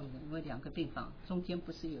那个窗帘，因为2个病房中间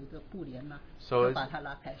不是有一个布帘吗？ So 就把它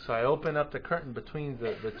拉开。 I opened up the curtain between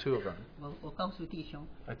the two of them. 我告诉弟兄，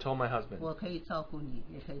 I told my husband, 我可以照顾你，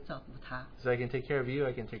也可以照顾他。 so I can take care of you,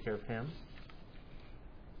 I can take care of him.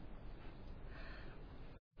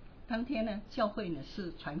 当天呢，教会呢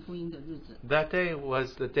是传福音的日子， That day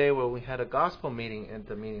was the day where we had a gospel meeting at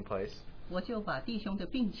the meeting place. 我就把弟兄的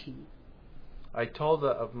病情， I told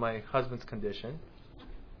of my husband's condition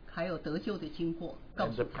还有得救的经过告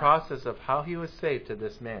and 诉 the 他。 process of how he was saved to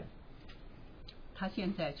this man. 他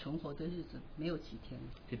现在存活的日子没有几天，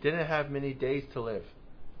 He didn't have many days to live.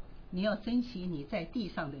 你要珍惜你在地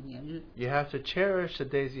上的年日。 You have to cherish the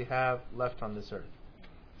days you have left on this earth.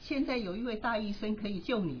 现在有一位大医生可以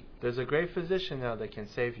救你， There's a great physician now that can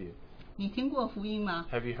save you. 你听过福音吗？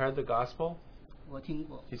 Have you heard the gospel? 我听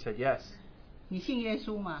过。 He said, yes. 你信耶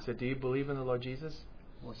稣吗 He？said, do you believe in the Lord Jesus?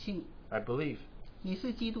 我信。 I believe. 你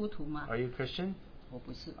是基督徒吗？ Are you Christian? 我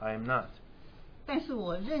不是， I am not. 但是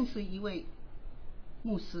我认识一位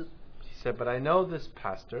牧师， He said, but I know this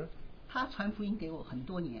pastor. 他传福音给我很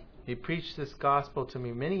多年， He preached this gospel to me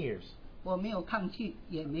many years. 我没有抗拒，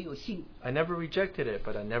也没有信。 I never rejected it,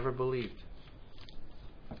 but I never believed.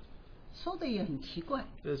 说的也很奇怪，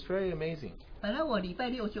 It was very amazing. 本来我礼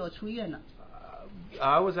拜6就要出院了，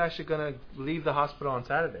 I was actually going to leave the hospital on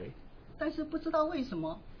Saturday, 但是不知道为什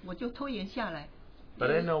么我就拖延下来，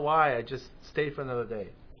 but I didn't know why. I just stayed for another day.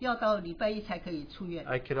 要到礼拜1才可以出院。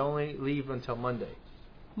 I could only leave until Monday.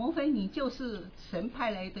 莫非你就是神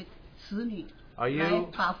派来的使女， Are 来 you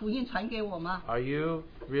把福音传给我吗？ Are you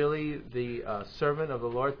really the servant of the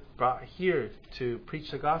Lord brought here to preach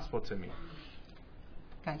the gospel to me?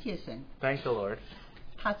 感谢神， Thank the Lord.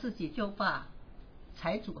 他自己就把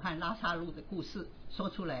财主和拉萨路的故事说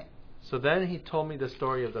出来， So then he told me the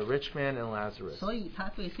story of the rich man and Lazarus. 所以他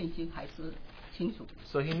对圣经还是清楚。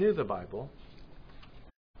 So he knew the Bible.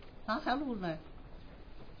 拉萨路呢，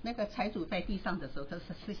那个财主在地上的时候，他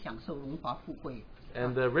是享受荣华富贵。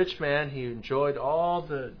 And the rich man, he enjoyed all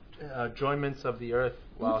the enjoyments of the earth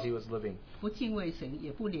while he was living. 不敬畏神，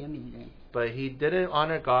也不怜悯人， But he didn't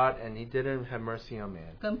honor God and he didn't have mercy on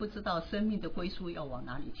man. 更不知道生命的归宿要往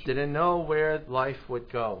哪里去。 Didn't know where life would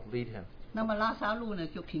go, lead him. 那么拉萨路呢，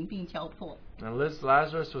就贫病交迫， And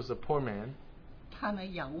Lazarus was a poor man. 他呢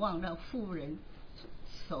仰望那富人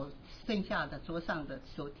手剩下的桌上的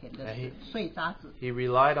所舔的哎碎渣子， He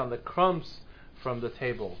relied on the crumbs from the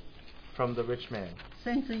table from the rich man.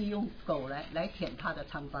 甚至于用狗来舔他的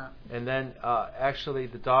疮疤， And then actually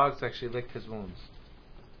the dogs actually licked his wounds.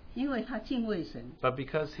 因为他敬畏神， But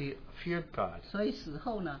because he feared God, 所以死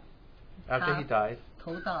后呢， after he died,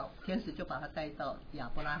 投到天使就把他带到亚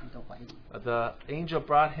伯拉罕的怀里。 the angel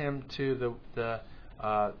brought him to the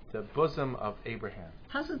bosom of Abraham.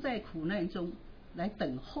 他是在苦难中来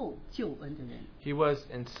等候救恩的人。 He was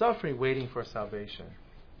in suffering waiting for salvation.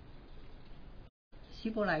 希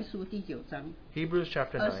伯来书第9章 Hebrews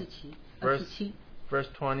chapter 9, 27， verse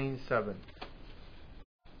 27.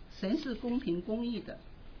 神是公平公义的，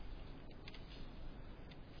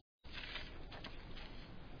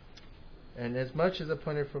 And as much as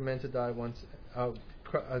appointed for men to die once,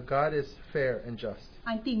 God is fair and just.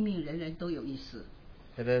 按定命人人都有一死，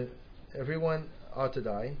 And then everyone ought to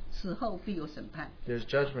die. 死后必有审判。 There's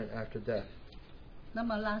judgment after death. 那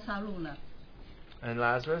么拉萨路呢， And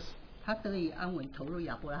Lazarus, 他得以安稳投入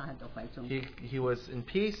亚伯拉罕的怀中。 he was in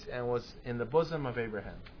peace and was in the bosom of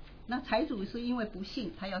Abraham. 那财主是因为不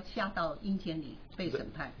信，他要下到阴间里被审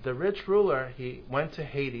判。 The rich ruler, he went to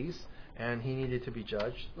Hades and he needed to be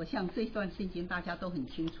judged. 我想这段圣经大家都很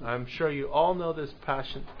清楚。 I'm sure you all know this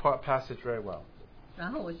passage very well.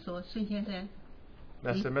 然后我就说，孙先生， And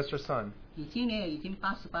I said, Mr. Son, 你今年已经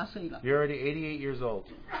88岁了， you're already 88 years old.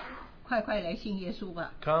 快快来信耶稣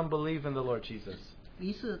吧。 Come believe in the Lord Jesus.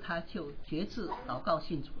 于是他就决志祷告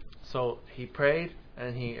信主。 So he prayed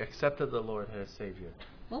and he accepted the Lord as Savior.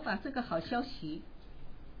 我把这个好消息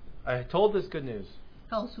I told this good news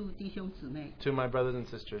告诉弟兄姊妹， to my brothers and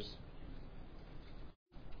sisters.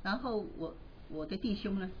 然后我的弟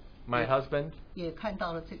兄呢， My husband 也看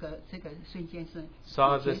到了这个孙先生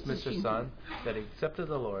saw 决 this 志 Mr. 信主， Son that he accepted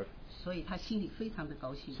the Lord. 所以他心里非常的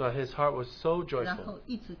高兴， So his heart was so 然 joyful. 后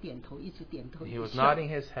一直点头，一直点头。 He 一直 was 笑 nodding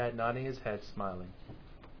his head, smiling.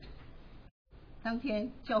 当天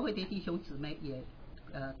教会的弟兄姊妹也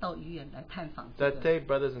到医院来探访这 That 个 day,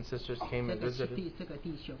 brothers and sisters came 这 and 个 visited 这个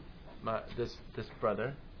弟兄。 this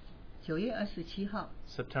brother. 9月27号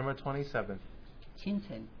September 27th, 清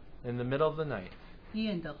晨， in the middle of the night, 医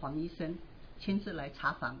院的黄医生亲自来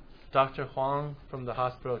查房， Dr. Huang from the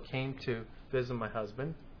hospital came to visit my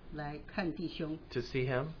husband. 来看弟兄， to see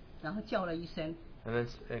him, 然后叫了一声 and then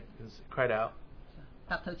cried out,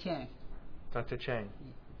 Dr. Chen， Dr. Chang,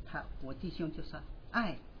 我弟兄就说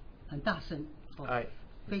爱，很大声，爱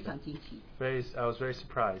非常惊奇， I was very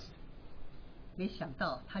surprised. 没想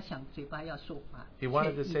到他想嘴巴要说话， He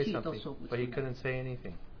wanted to 却 say 一句都 something, 说不出 but he 来。 couldn't say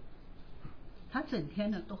anything. 他整天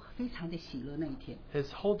呢都非常的喜乐那一天。 His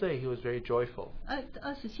whole day he was very joyful.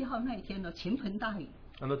 27号那一天呢，倾盆大雨，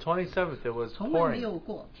 On the 27th, it was 从来没 pouring, 有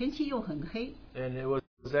过，天气又很黑 and it was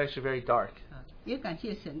actually very dark. 啊。也感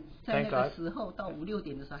谢神，在那 Thank 个 God. 时候到5、6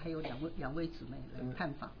点的时候，还有两位姊妹来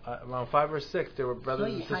探访， Around 5 or 6, there were brothers and 所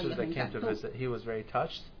以他也 sisters that 很 came 感 to 动。 visit. He was very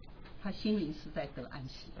touched, 他心灵是在得安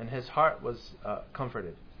息。 and his heart was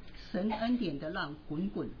comforted. 神恩典的浪滚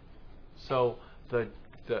滚， So the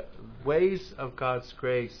waves of God's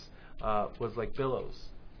grace was like billows,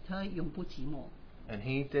 他永不寂寞， and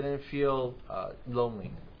he didn't feel lonely.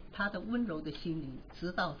 他的温柔的心灵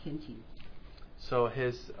直到天晴。 So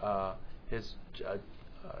his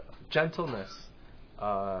gentleness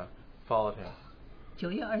followed him. 9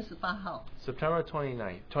月28号 September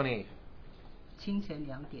 28th, 清晨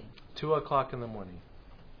2点， 2 o'clock in the morning.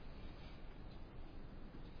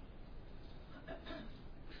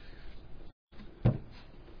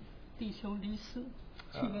 弟兄离世，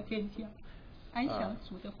去了天家，安享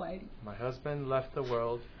主的怀里。 My husband left the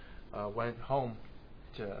world, went home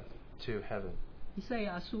to heaven. 以赛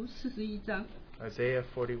亚书41章 Isaiah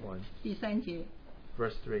 41, 第3节，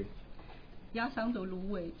 verse 3. 压伤的芦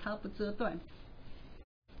苇它不折断，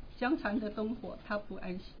将残的灯火它不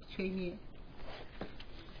安息吹灭。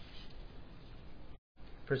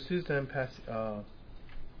 Pursues them past.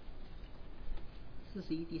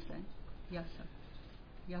 41第3，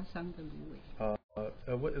压伤的芦苇，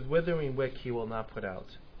 Withering wick he will not put out.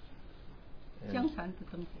 将残的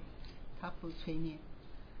灯火它不吹灭。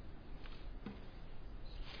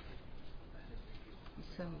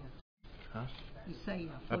以赛亚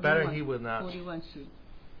A better he will not. 41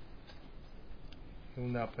 He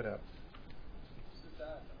will not put out.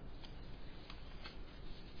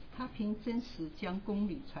 他凭真实将公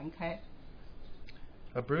理传开，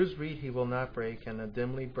 A bruised reed he will not break, and a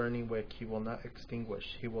dimly burning wick he will not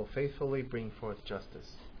extinguish. He will faithfully bring forth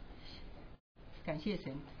justice. 感谢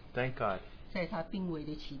神， Thank God. 在他病危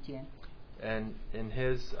的期间， And in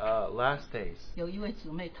his last days, 有一位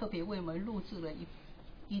姊妹特别为我们录制了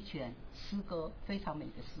一卷诗歌，非常美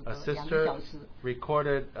的诗 a 歌，2个 sister 小时，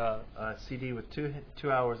 recorded a CD with 2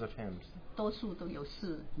 hours of hymns, 多数都有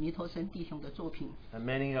是弥陀生弟兄的作品。 and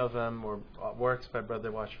many of them were works by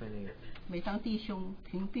Brother Watchman. 每当弟兄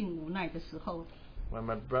贫病无奈的时候， When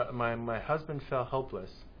my husband fell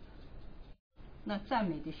hopeless, 那赞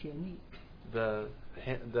美的旋律 the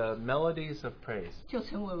melodies of praise 就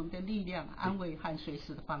成为我们的力量、安慰和随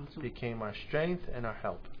时的帮助。 became our strength and our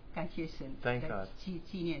help. 感谢神， Thank 在 God. 纪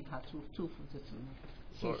念他，祝福这姊妹，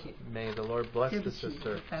谢 Lord, 谢。 may the Lord bless the 对不起，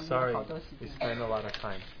 sister. 耽误了 Sorry, 好多时 we 间。 spent a lot of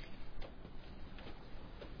time.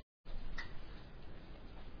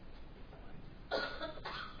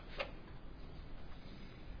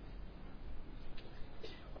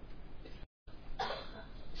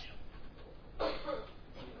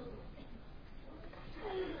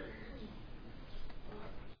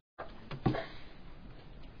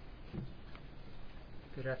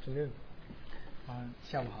 Good afternoon.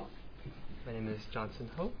 下午好， My name is Johnson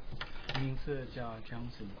Ho. 名字叫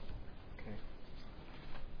Johnson。 Okay.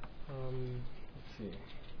 Let's see.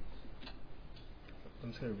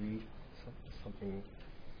 I'm just going to read something.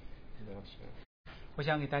 我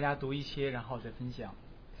想给大家读一些，然后再分享。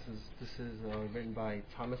 This is written by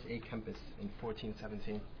Thomas A. Kempis in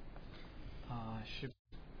 1417.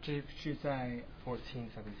 这是在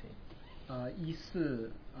1417.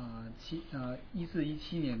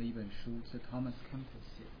 1417年的一本书，是 Thomas Kempis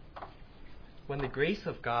写的。 When the grace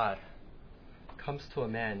of God comes to a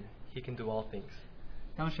man, he can do all things.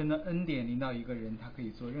 当神的恩典临到一个人，他可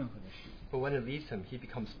以做任何的事。 But when it leaves him, he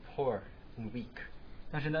becomes poor and weak.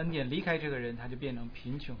 当神的恩典离开这个人，他就变成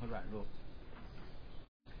贫穷和软弱。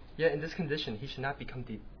 Yet in this condition, he should not become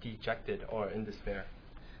dejected or in despair.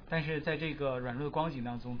 但是在这个软弱的光景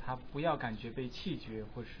当中，他不要感觉被弃绝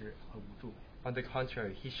或是很无助。 On the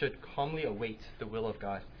contrary, he should calmly await the will of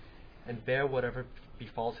God and bear whatever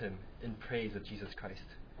befalls him in praise of Jesus Christ.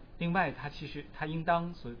 另外，他应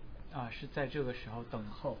当是在这个时候等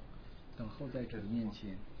候在主的面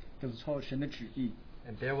前，等候神的旨意，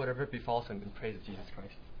 And bear whatever befalls him in praise of Jesus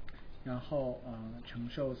Christ. 然后承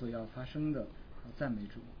受所要发生的，赞美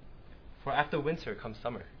主。 For after winter comes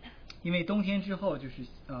summer. 因为冬天之后就是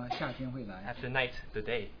夏天会来， After night, the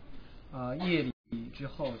day. 夜里之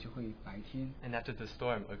后就会白天， And after the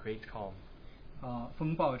storm, a great calm.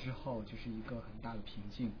 风暴之后，就是一个很大的平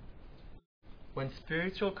静。When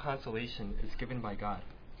spiritual consolation is given by God,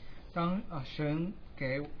 当神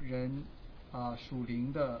给人属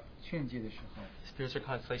灵的劝诫的时候， spiritual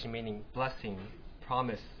consolation meaning blessing,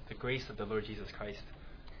 promise, the grace of the Lord Jesus Christ,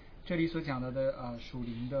 这里所讲到的属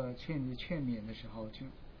灵的劝勉的时候，就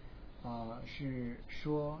是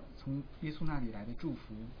说从耶稣那里来的祝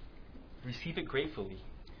福， receive it gratefully,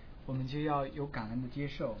 我们就要有感恩的接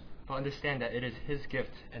受。but understand that it is His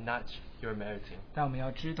gift and not your meriting. 但我们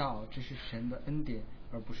要知道这是神的恩典，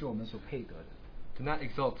而不是我们所配得的。Do not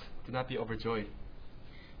exult, do not be overjoyed,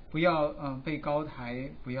 不要被高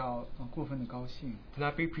抬，不要过分的高兴， do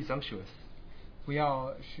not be presumptuous, 不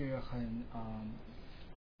要是很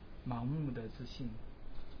盲目的自信，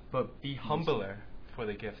 but be humbler for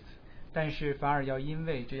the gift, 但是反而要因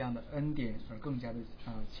为这样的恩典而更加的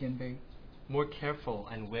谦卑， more careful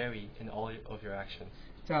and wary in all of your actions.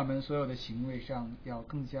 在我们所有的行为上要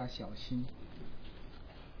更加小心，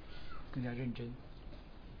更加认真。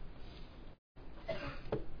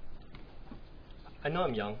I know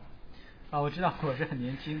I'm young, 我知道我是很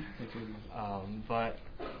年轻在这里，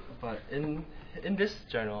 but in this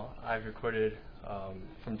journal I've recorded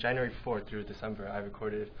from January 4th through December, I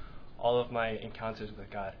recorded all of my encounters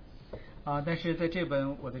with God. 但是在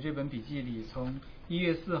我的这本笔记里，从1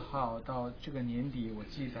月4号到这个年底，我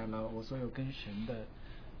记载了我所有跟神的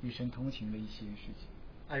与神同行的一些事情。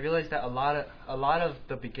I realized that a lot of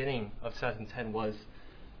the beginning of 2010 was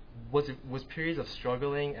periods of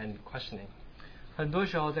struggling and questioning. 很多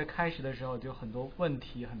时候在开始的时候就有很多问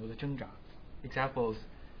题，很多的挣扎。Examples,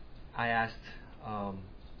 I asked, how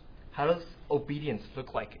does obedience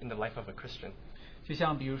look like in the life of a Christian? 就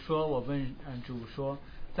像比如说，我问主说，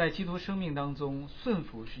在基督生命当中，顺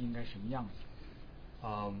服是应该什么样子？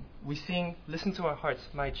 We sing, listen to our hearts,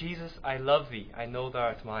 my Jesus, I love thee, I know thou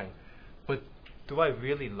art mine. But do I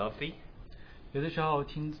really love thee? 有的时候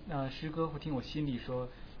听诗歌或听我心里说，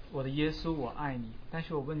我的耶稣，我爱你。但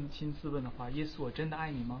是我扪心自问的话，耶稣，我真的爱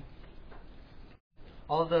你吗？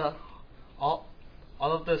 All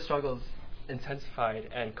of the struggles intensified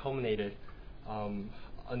and culminated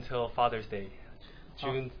until Father's Day,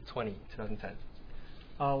 June 20, 2010.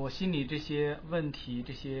 我心里这些问题、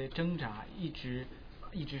这些挣扎，一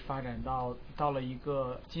直发展到了一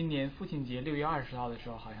个今年父亲节6月20号的时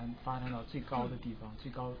候，好像发展到最高的地方，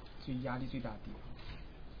最压力最大的地方。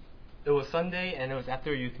It was Sunday and it was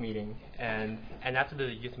after a youth meeting, and after the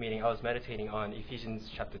youth meeting I was meditating on Ephesians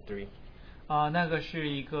chapter 3. 那个是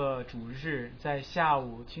一个主日，在下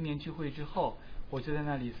午青年聚会之后，我就在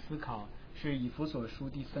那里思考，是以弗所书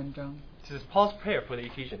第3章， This is Paul's prayer for the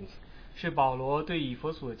Ephesians. 是保罗对以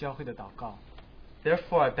弗所教会的祷告。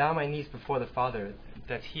 Therefore I bow my knees before the Father,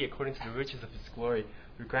 that he, according to the riches of his glory,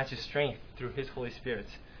 would grant you strength through his Holy Spirit,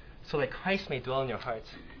 so that Christ may dwell in your hearts,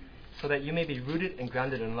 so that you may be rooted and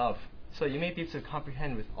grounded in love, so that you may be able to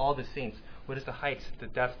comprehend with all the saints what is the height, the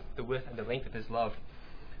depth, the width, and the length of his love,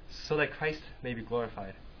 so that Christ may be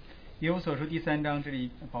glorified. 以弗所书第3章，这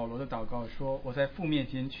里保罗的祷告说：“我在父面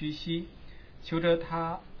前屈膝，求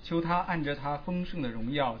他按着他丰盛的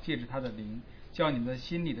荣耀，借着他的灵，叫你们的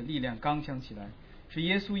心里的力量刚强起来，使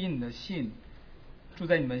耶稣因你的信住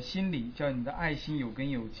在你们心里，叫你们的爱心有根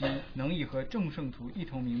有基，能以和众圣徒一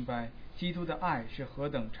同明白基督的爱是何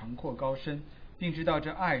等长阔高深，并知道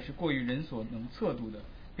这爱是过于人所能测度的，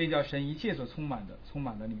便叫神一切所充满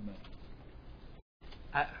了你们。”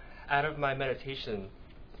 Out of my meditation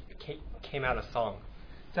came out a song.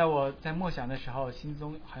 在我在默想的时候，心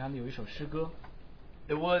中好像有一首诗歌，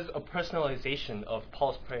 It was a personalization of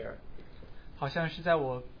Paul's prayer. 好像是在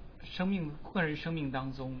我个人生命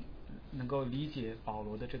当中能够理解保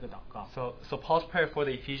罗的这个祷告。 So Paul's prayer for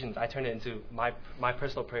the Ephesians, I turned it into my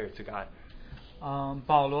personal prayer to God.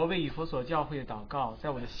 保罗为以弗所教会的祷告，在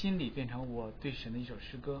我的心里变成我对神的一首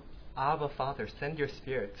诗歌。 Abba, Father, send your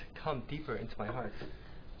Spirit, come deeper into my heart.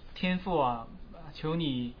 天父啊，求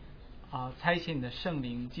你差遣你的圣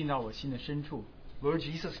灵进到我心的深处。 Lord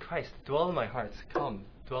Jesus Christ, dwell in my heart, come,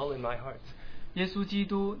 dwell in my heart. 耶稣基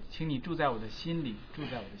督，请你住在我的心里，住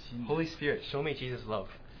在我的心里。 Holy Spirit, show me Jesus' love.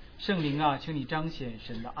 圣灵啊，请你彰显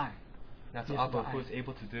神的爱。 Now to 耶稣的 Abba, 爱 who is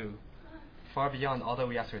able to do far beyond all that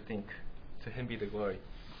we ask or think. To him be the glory.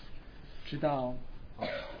 知道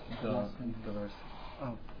The verse.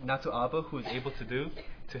 Not to Abba, who is able to do,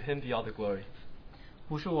 to him be all the glory.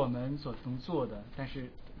 不是我们所能做的，但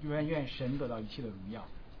是愿神得到一切的荣耀。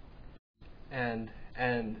 And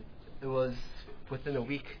it was within a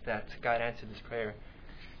week that God answered this prayer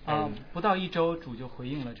不到1周，主就回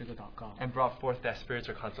应了这个祷告， and brought forth that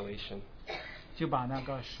spiritual consolation, 就把那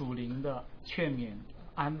个属灵的劝勉、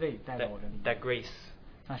安慰带到 that, 我的里面。 that grace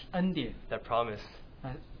那是恩典， that promise.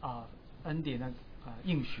 恩典的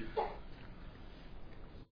应许。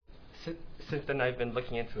Since then, I've been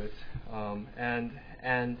looking into it, and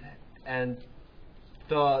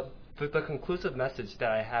the conclusive message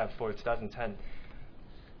that I have for 2010.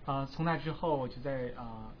 从那之后我就在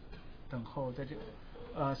等候，在这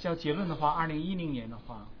要结论的话，2010年的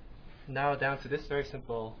话 narrow down to this very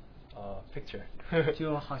simple picture.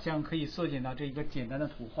 就好像可以缩减到这一个简单的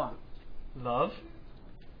图画， Love,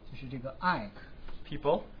 就是这个爱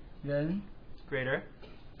people, 人 greater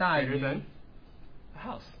大 than 于 a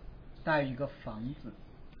house. 大于一个房子。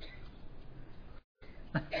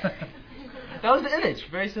That was the image.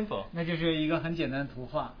 Very simple. 那就是一个很简单的图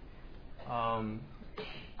画。 How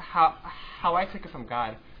I took it from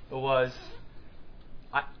God was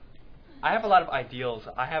I have a lot of ideals.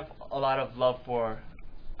 I have a lot of love for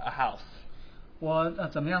a house. 我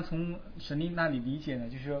怎么样从神力那里理解呢？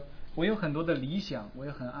就是我有很多的理想，我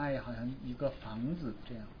也很爱，好像一个房子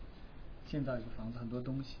这样，建造一个房子，很多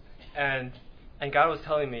东西。And God was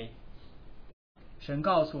telling me 神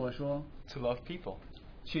告诉我说， to love people.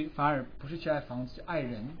 反而不是去爱房子，去爱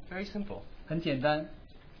人， Very simple. 很简单。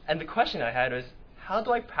 And the question I had was, how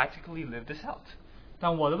do I practically live this out?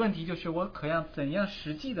 但我的问题就是我怎样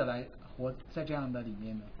实际的来活在这样的里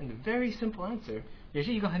面呢？ And the very simple answer, 也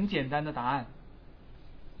是一个很简单的答案。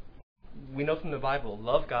 we know from the Bible,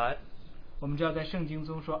 love God, 我们知道在圣经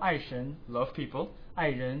中说爱神、 love people, 爱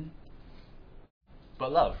人、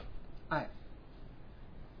 but love. 爱。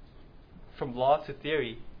 From law to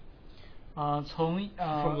theory, 从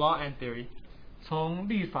from law and theory, 从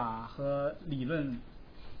律法和理论，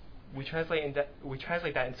 we translate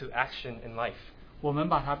that into action in life. 我们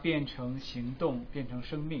把它变成行动，变成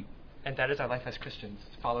生命。 And that is our life as Christians,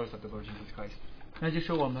 followers of the Lord Jesus Christ. 那就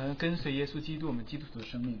是我们跟随耶稣基督，我们基督徒的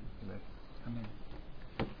生命。 Amen. 阿门。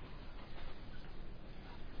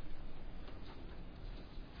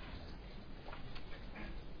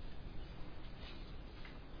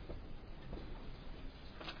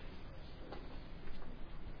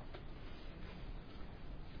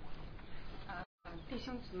弟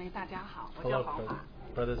兄姊妹，大家好，我 Hello, 叫黄华。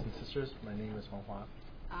 brothers and sisters. My nname is Huang Hua.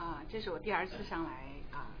 这是我第二次上来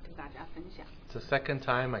跟大家分享。 It's the second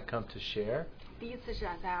time I come to share. 第一次是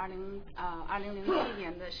在2007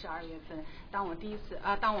年的12月份，当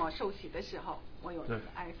我受洗的时候，我有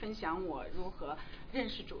分享我如何认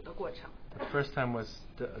识主的过程。 The first time was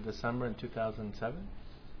December in 2007.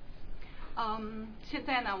 现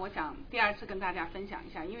在呢，我想第二次跟大家分享一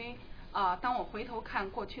下，因为当我回头看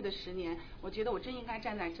过去的10年，我觉得我真应该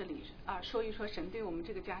站在这里说一说神对我们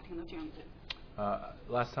这个家庭的眷顾。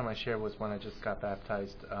Last time I shared was when I just got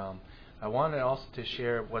baptized. I wanted also to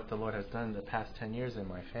share what the Lord has done in the past 10 years in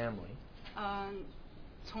my family.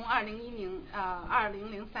 从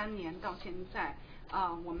2003年到现在，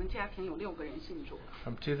我们家庭有6个人信主了。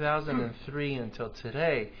 From 2003 until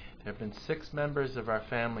today, there have been 6 members of our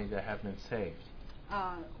family that have been saved.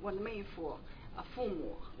 我的妹夫、父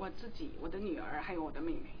母、我自己、我的女儿，还有我的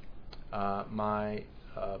妹妹。 My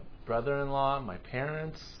brother-in-law, my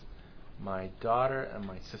parents, my daughter, and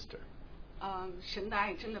my sister. 神的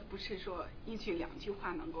爱真的不是说1句2句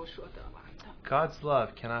话能够说得完的。 God's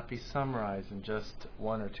love cannot be summarized in just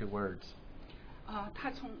 1 or 2 words.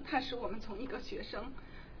 他使我们从一个学生，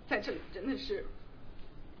在这里真的是，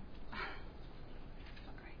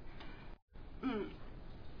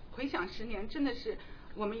回想10年，真的是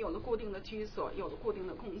我们有了固定的居所，有了固定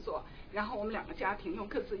的工作，然后我们2个家庭又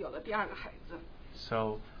各自有了第2个孩子。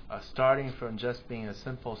 So, starting from just being a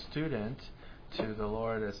simple student to the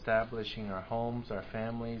Lord establishing our homes, our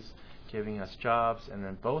families, giving us jobs, and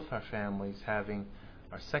then both our families having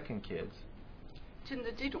our second kids. 真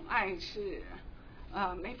的，这种爱是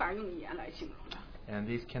没法用语言来形容的。 And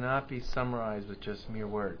these cannot be summarized with just mere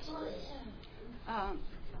words.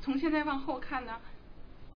 从现在往后看呢，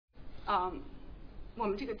我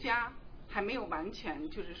们这个家还没有完全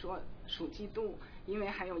就是说属基督，因为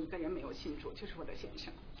还有一个人没有信主，就是我的先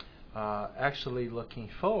生。Actually, looking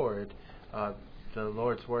forward, the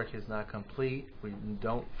Lord's work is not complete. We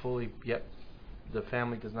don't fully yet, the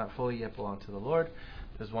family does not fully yet belong to the Lord.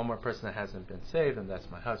 There's one more person that hasn't been saved, and that's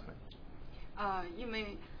my husband. 因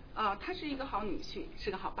为他是一个好女婿，是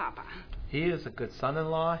个好爸爸。 He is a good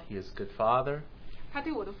son-in-law. He is a good father. 他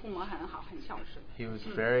对我的父母很好，很孝顺。 He was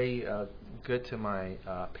very good to my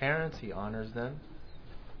parents. He honors them.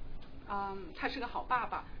 他是个好爸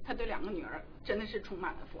爸，他对2个女儿真的是充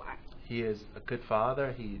满了父爱。 He is a good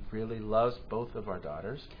father. He really loves both of our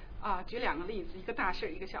daughters. 举2个例子，一个大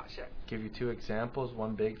事，一个小事。 Give you 2 examples,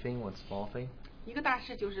 one big thing, one small thing. 一个大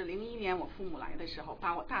事就是01年我父母来的时候，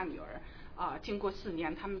把我大女儿经过4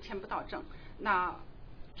年他们签不到证，那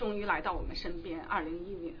终于来到我们身边。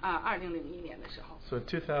2001年的时候。So in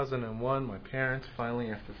 2001, my parents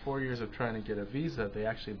finally, after 4 years of trying to get a visa, they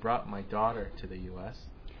actually brought my daughter to the U.S.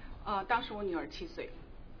 当时我女儿7岁。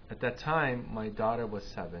At that time, my daughter was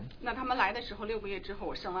 7. 那他们来的时候6个月之后，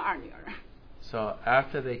我生了2女儿。So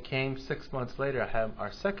after they came 6 months later, I had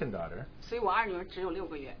our second daughter. 所以我2女儿只有6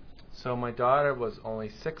个月。So my daughter was only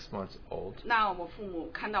 6 months old. 那我父母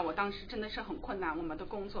看到我当时真的是很困难，我们的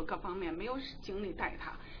工作各方面没有精力带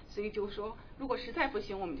她，所以就说如果实在不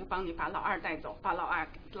行，我们就帮你把老二带走，把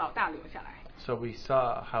老大留下来。So we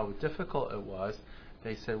saw how difficult it was.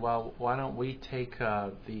 They said, well, why don't we take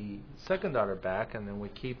the second daughter back and then we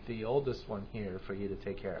keep the oldest one here for you to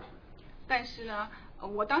take care of. 但是呢，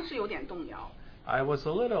我当时有点动摇。I was a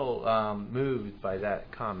little moved by that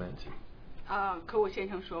comment. 可我先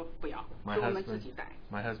生说不要，说我们自己带。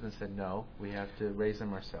My husband said no, we have to raise them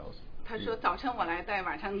ourselves. 他说早晨我来带，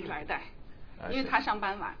晚上你来带，因为他上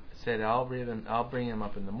班晚。Said I'll bring them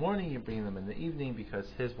up in the morning, you bring them in the evening because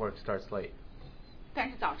his work starts late. 但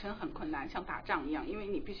是早晨很困难，像打仗一样，因为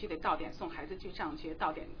你必须得到点送孩子去上学，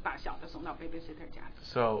到点把小的送到 babysitter 家。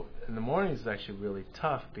So in the mornings is actually really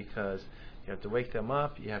tough because you have to wake them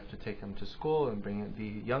up, you have to take them to school and bring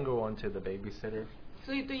the younger one to the babysitter.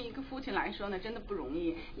 所以对于一个父亲来说呢，真的不容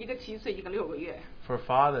易，一个7岁，一个6个月。For a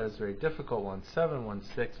father, it's very difficult. One's 7, one's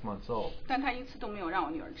 6 months old. 但他一次都没有让我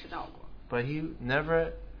女儿迟到过。But he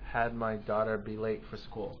never had my daughter be late for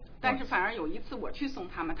school. 但是反而有一次我去送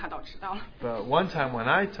他们，他倒迟到了。But one time when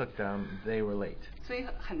I took them, they were late. 所以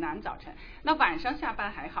很难早晨。那晚上下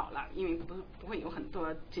班还好了，因为不会有很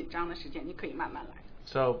多紧张的时间，你可以慢慢来。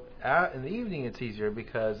So in the evening it's easier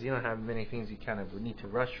because you don't have many things you kind of need to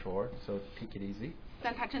rush for, so take it easy.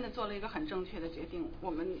 但他真的做了一个很正确的决定，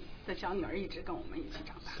我们的小女儿一直跟我们一起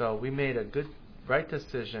长大。So we made a good, right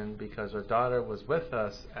decision because our daughter was with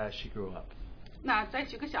us as she grew up. 那再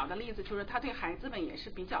举个小的例子，就是他对孩子们也是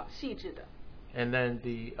比较细致的。And then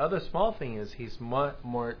the other small thing is he's much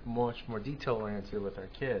more detail oriented with our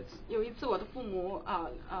kids. 有一次我的父母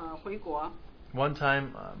回国。One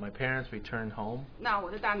time, my parents returned home. 那我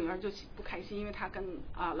的大女儿就不开心，因为她跟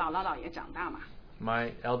姥姥姥爷长大嘛。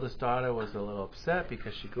My eldest daughter was a little upset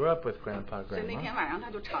because she grew up with Grandpa, 所以那天 Grandma. 晚上她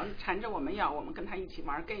就缠着我们要我们跟她一起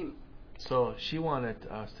玩 game。So she wanted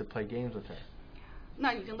us to play games with her.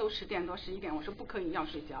 那已经都10点多11点，我说不可以，要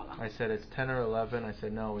睡觉了。I said it's 10 or 11. I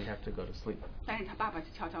said no, we have to go to sleep. 但是他爸爸就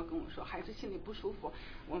悄悄跟我说，孩子心里不舒服，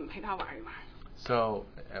我们陪他玩一玩。So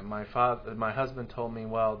my husband told me,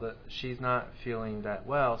 well, she's not feeling that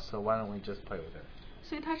well, so why don't we just play with her?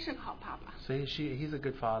 所以他是个好爸爸。So he's a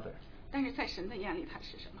good father. 但是在神的眼里，他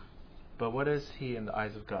是什么？ But what is he in the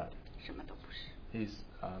eyes of God? 什么都不是。He's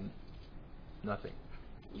nothing.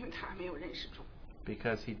 因为他还没有认识主。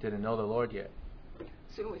Because he didn't know the Lord yet.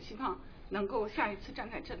 所以我希望能够下一次站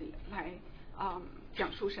在这里来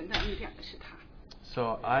讲述神的恩典的是他。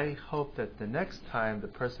So I hope that the next time the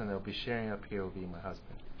person that will be sharing up here will be my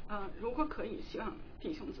husband. 如果可以，希望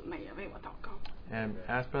弟兄姊妹也为我祷告。And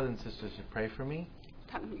ask brothers and sisters to pray for me.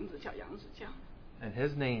 他的名字叫杨子江。And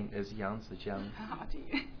his name is Yang Zijiang. 很好记。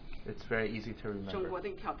It's very easy to remember. 中国的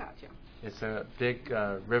一条大江。It's a big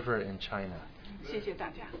river in China. 谢谢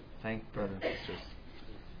大家。Thank brothers and sisters.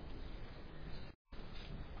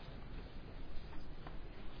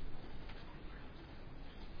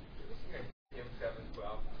 Hymn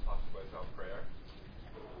 712, Apostle was our prayer.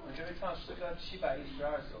 我们这边唱诗歌712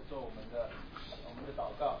首，做我们的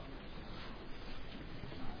祷告。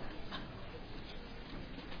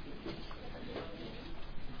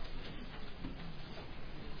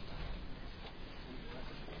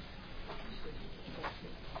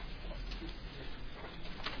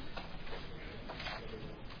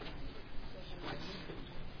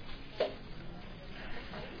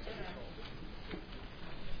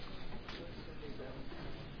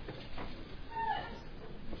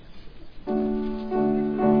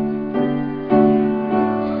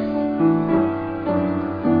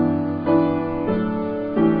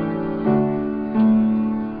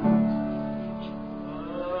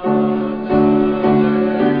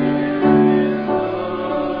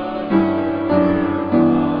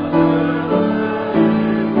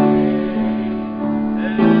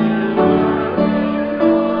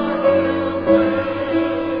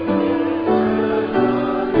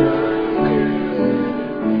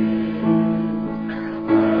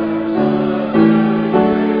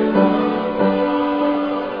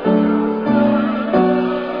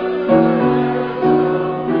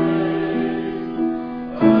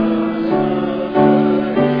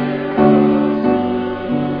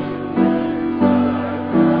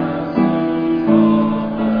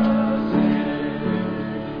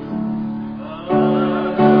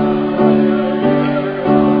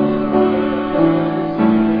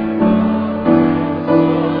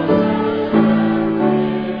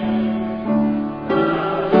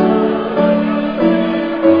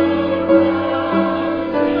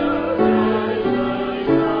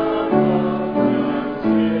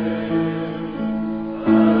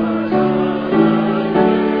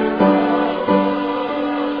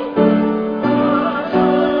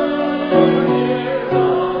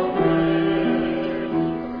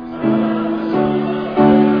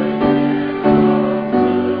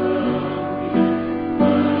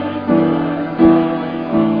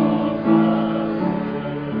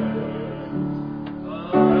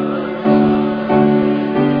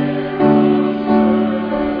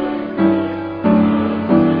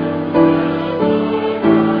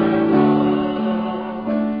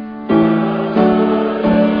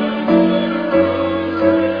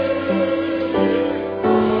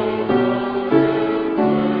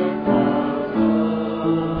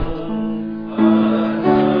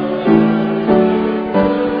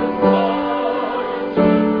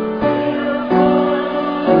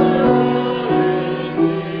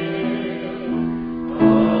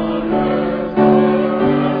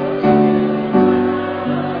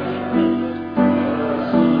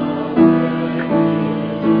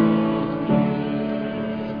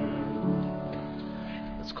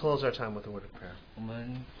close our time with a word of prayer. 我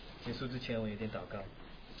们结束之前，我有点祷告。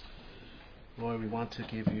 Lord, we want to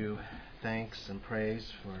give you thanks and praise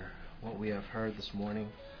for what we have heard this morning.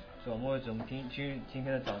 主，我们为我们今天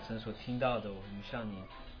的早晨所听到的，我们向你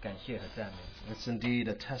感谢和赞美。 It's indeed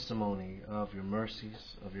a testimony of your mercies,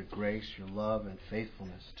 of your grace, your love, and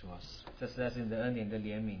faithfulness to us. 这实在是你的恩典的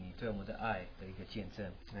怜悯，你对我们的爱的一个见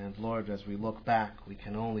证。 And Lord, as we look back, we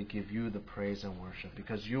can only give you the praise and worship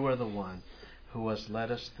because you are the one who has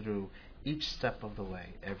led us through each step of the way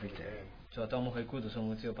every day. 主，当我们回顾的时候，我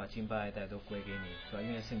们只有把敬拜爱戴都归给你。主，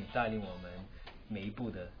因为是你带领我们每一步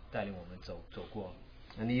的带领我们走过。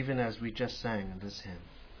 And even as we just sang in this hymn,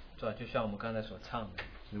 主，就像我们刚才所唱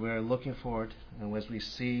的， we are looking forward, and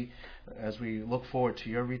as we look forward to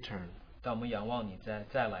your return, 当我们仰望你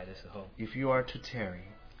再来的时候， if you are to tarry,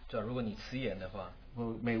 主，如果你迟延的话，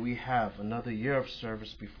 may we have another year of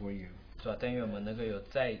service before you, 主，但愿我们能够有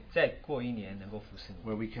再过一年能够服侍你，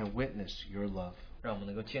 where we can witness your love, 让我们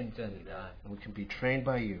能够见证你的爱， and we can be trained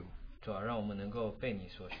by you 主，让我们能够被你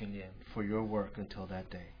所训练， for your work until that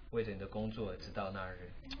day. 为着你的工作直到那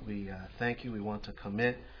日。 We thank you. We want to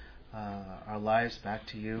commit our lives back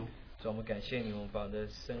to you. 主，我们感谢你，我们把我们的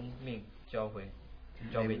生命交给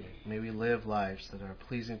你。 May we live lives that are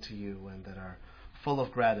pleasing to you and that are full of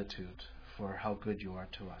gratitude for how good you are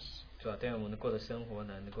to us. 主，但愿我们过的生活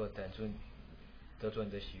呢，能够得着你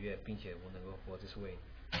的喜悦，并且我们能够活着是为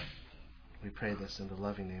你。 We pray this in the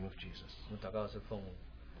loving name of Jesus. 我们祷告是奉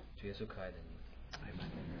主耶稣可爱的名。 Amen.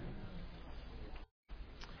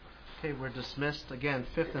 Okay, we're dismissed. Again,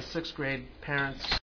 5th and 6th grade parents.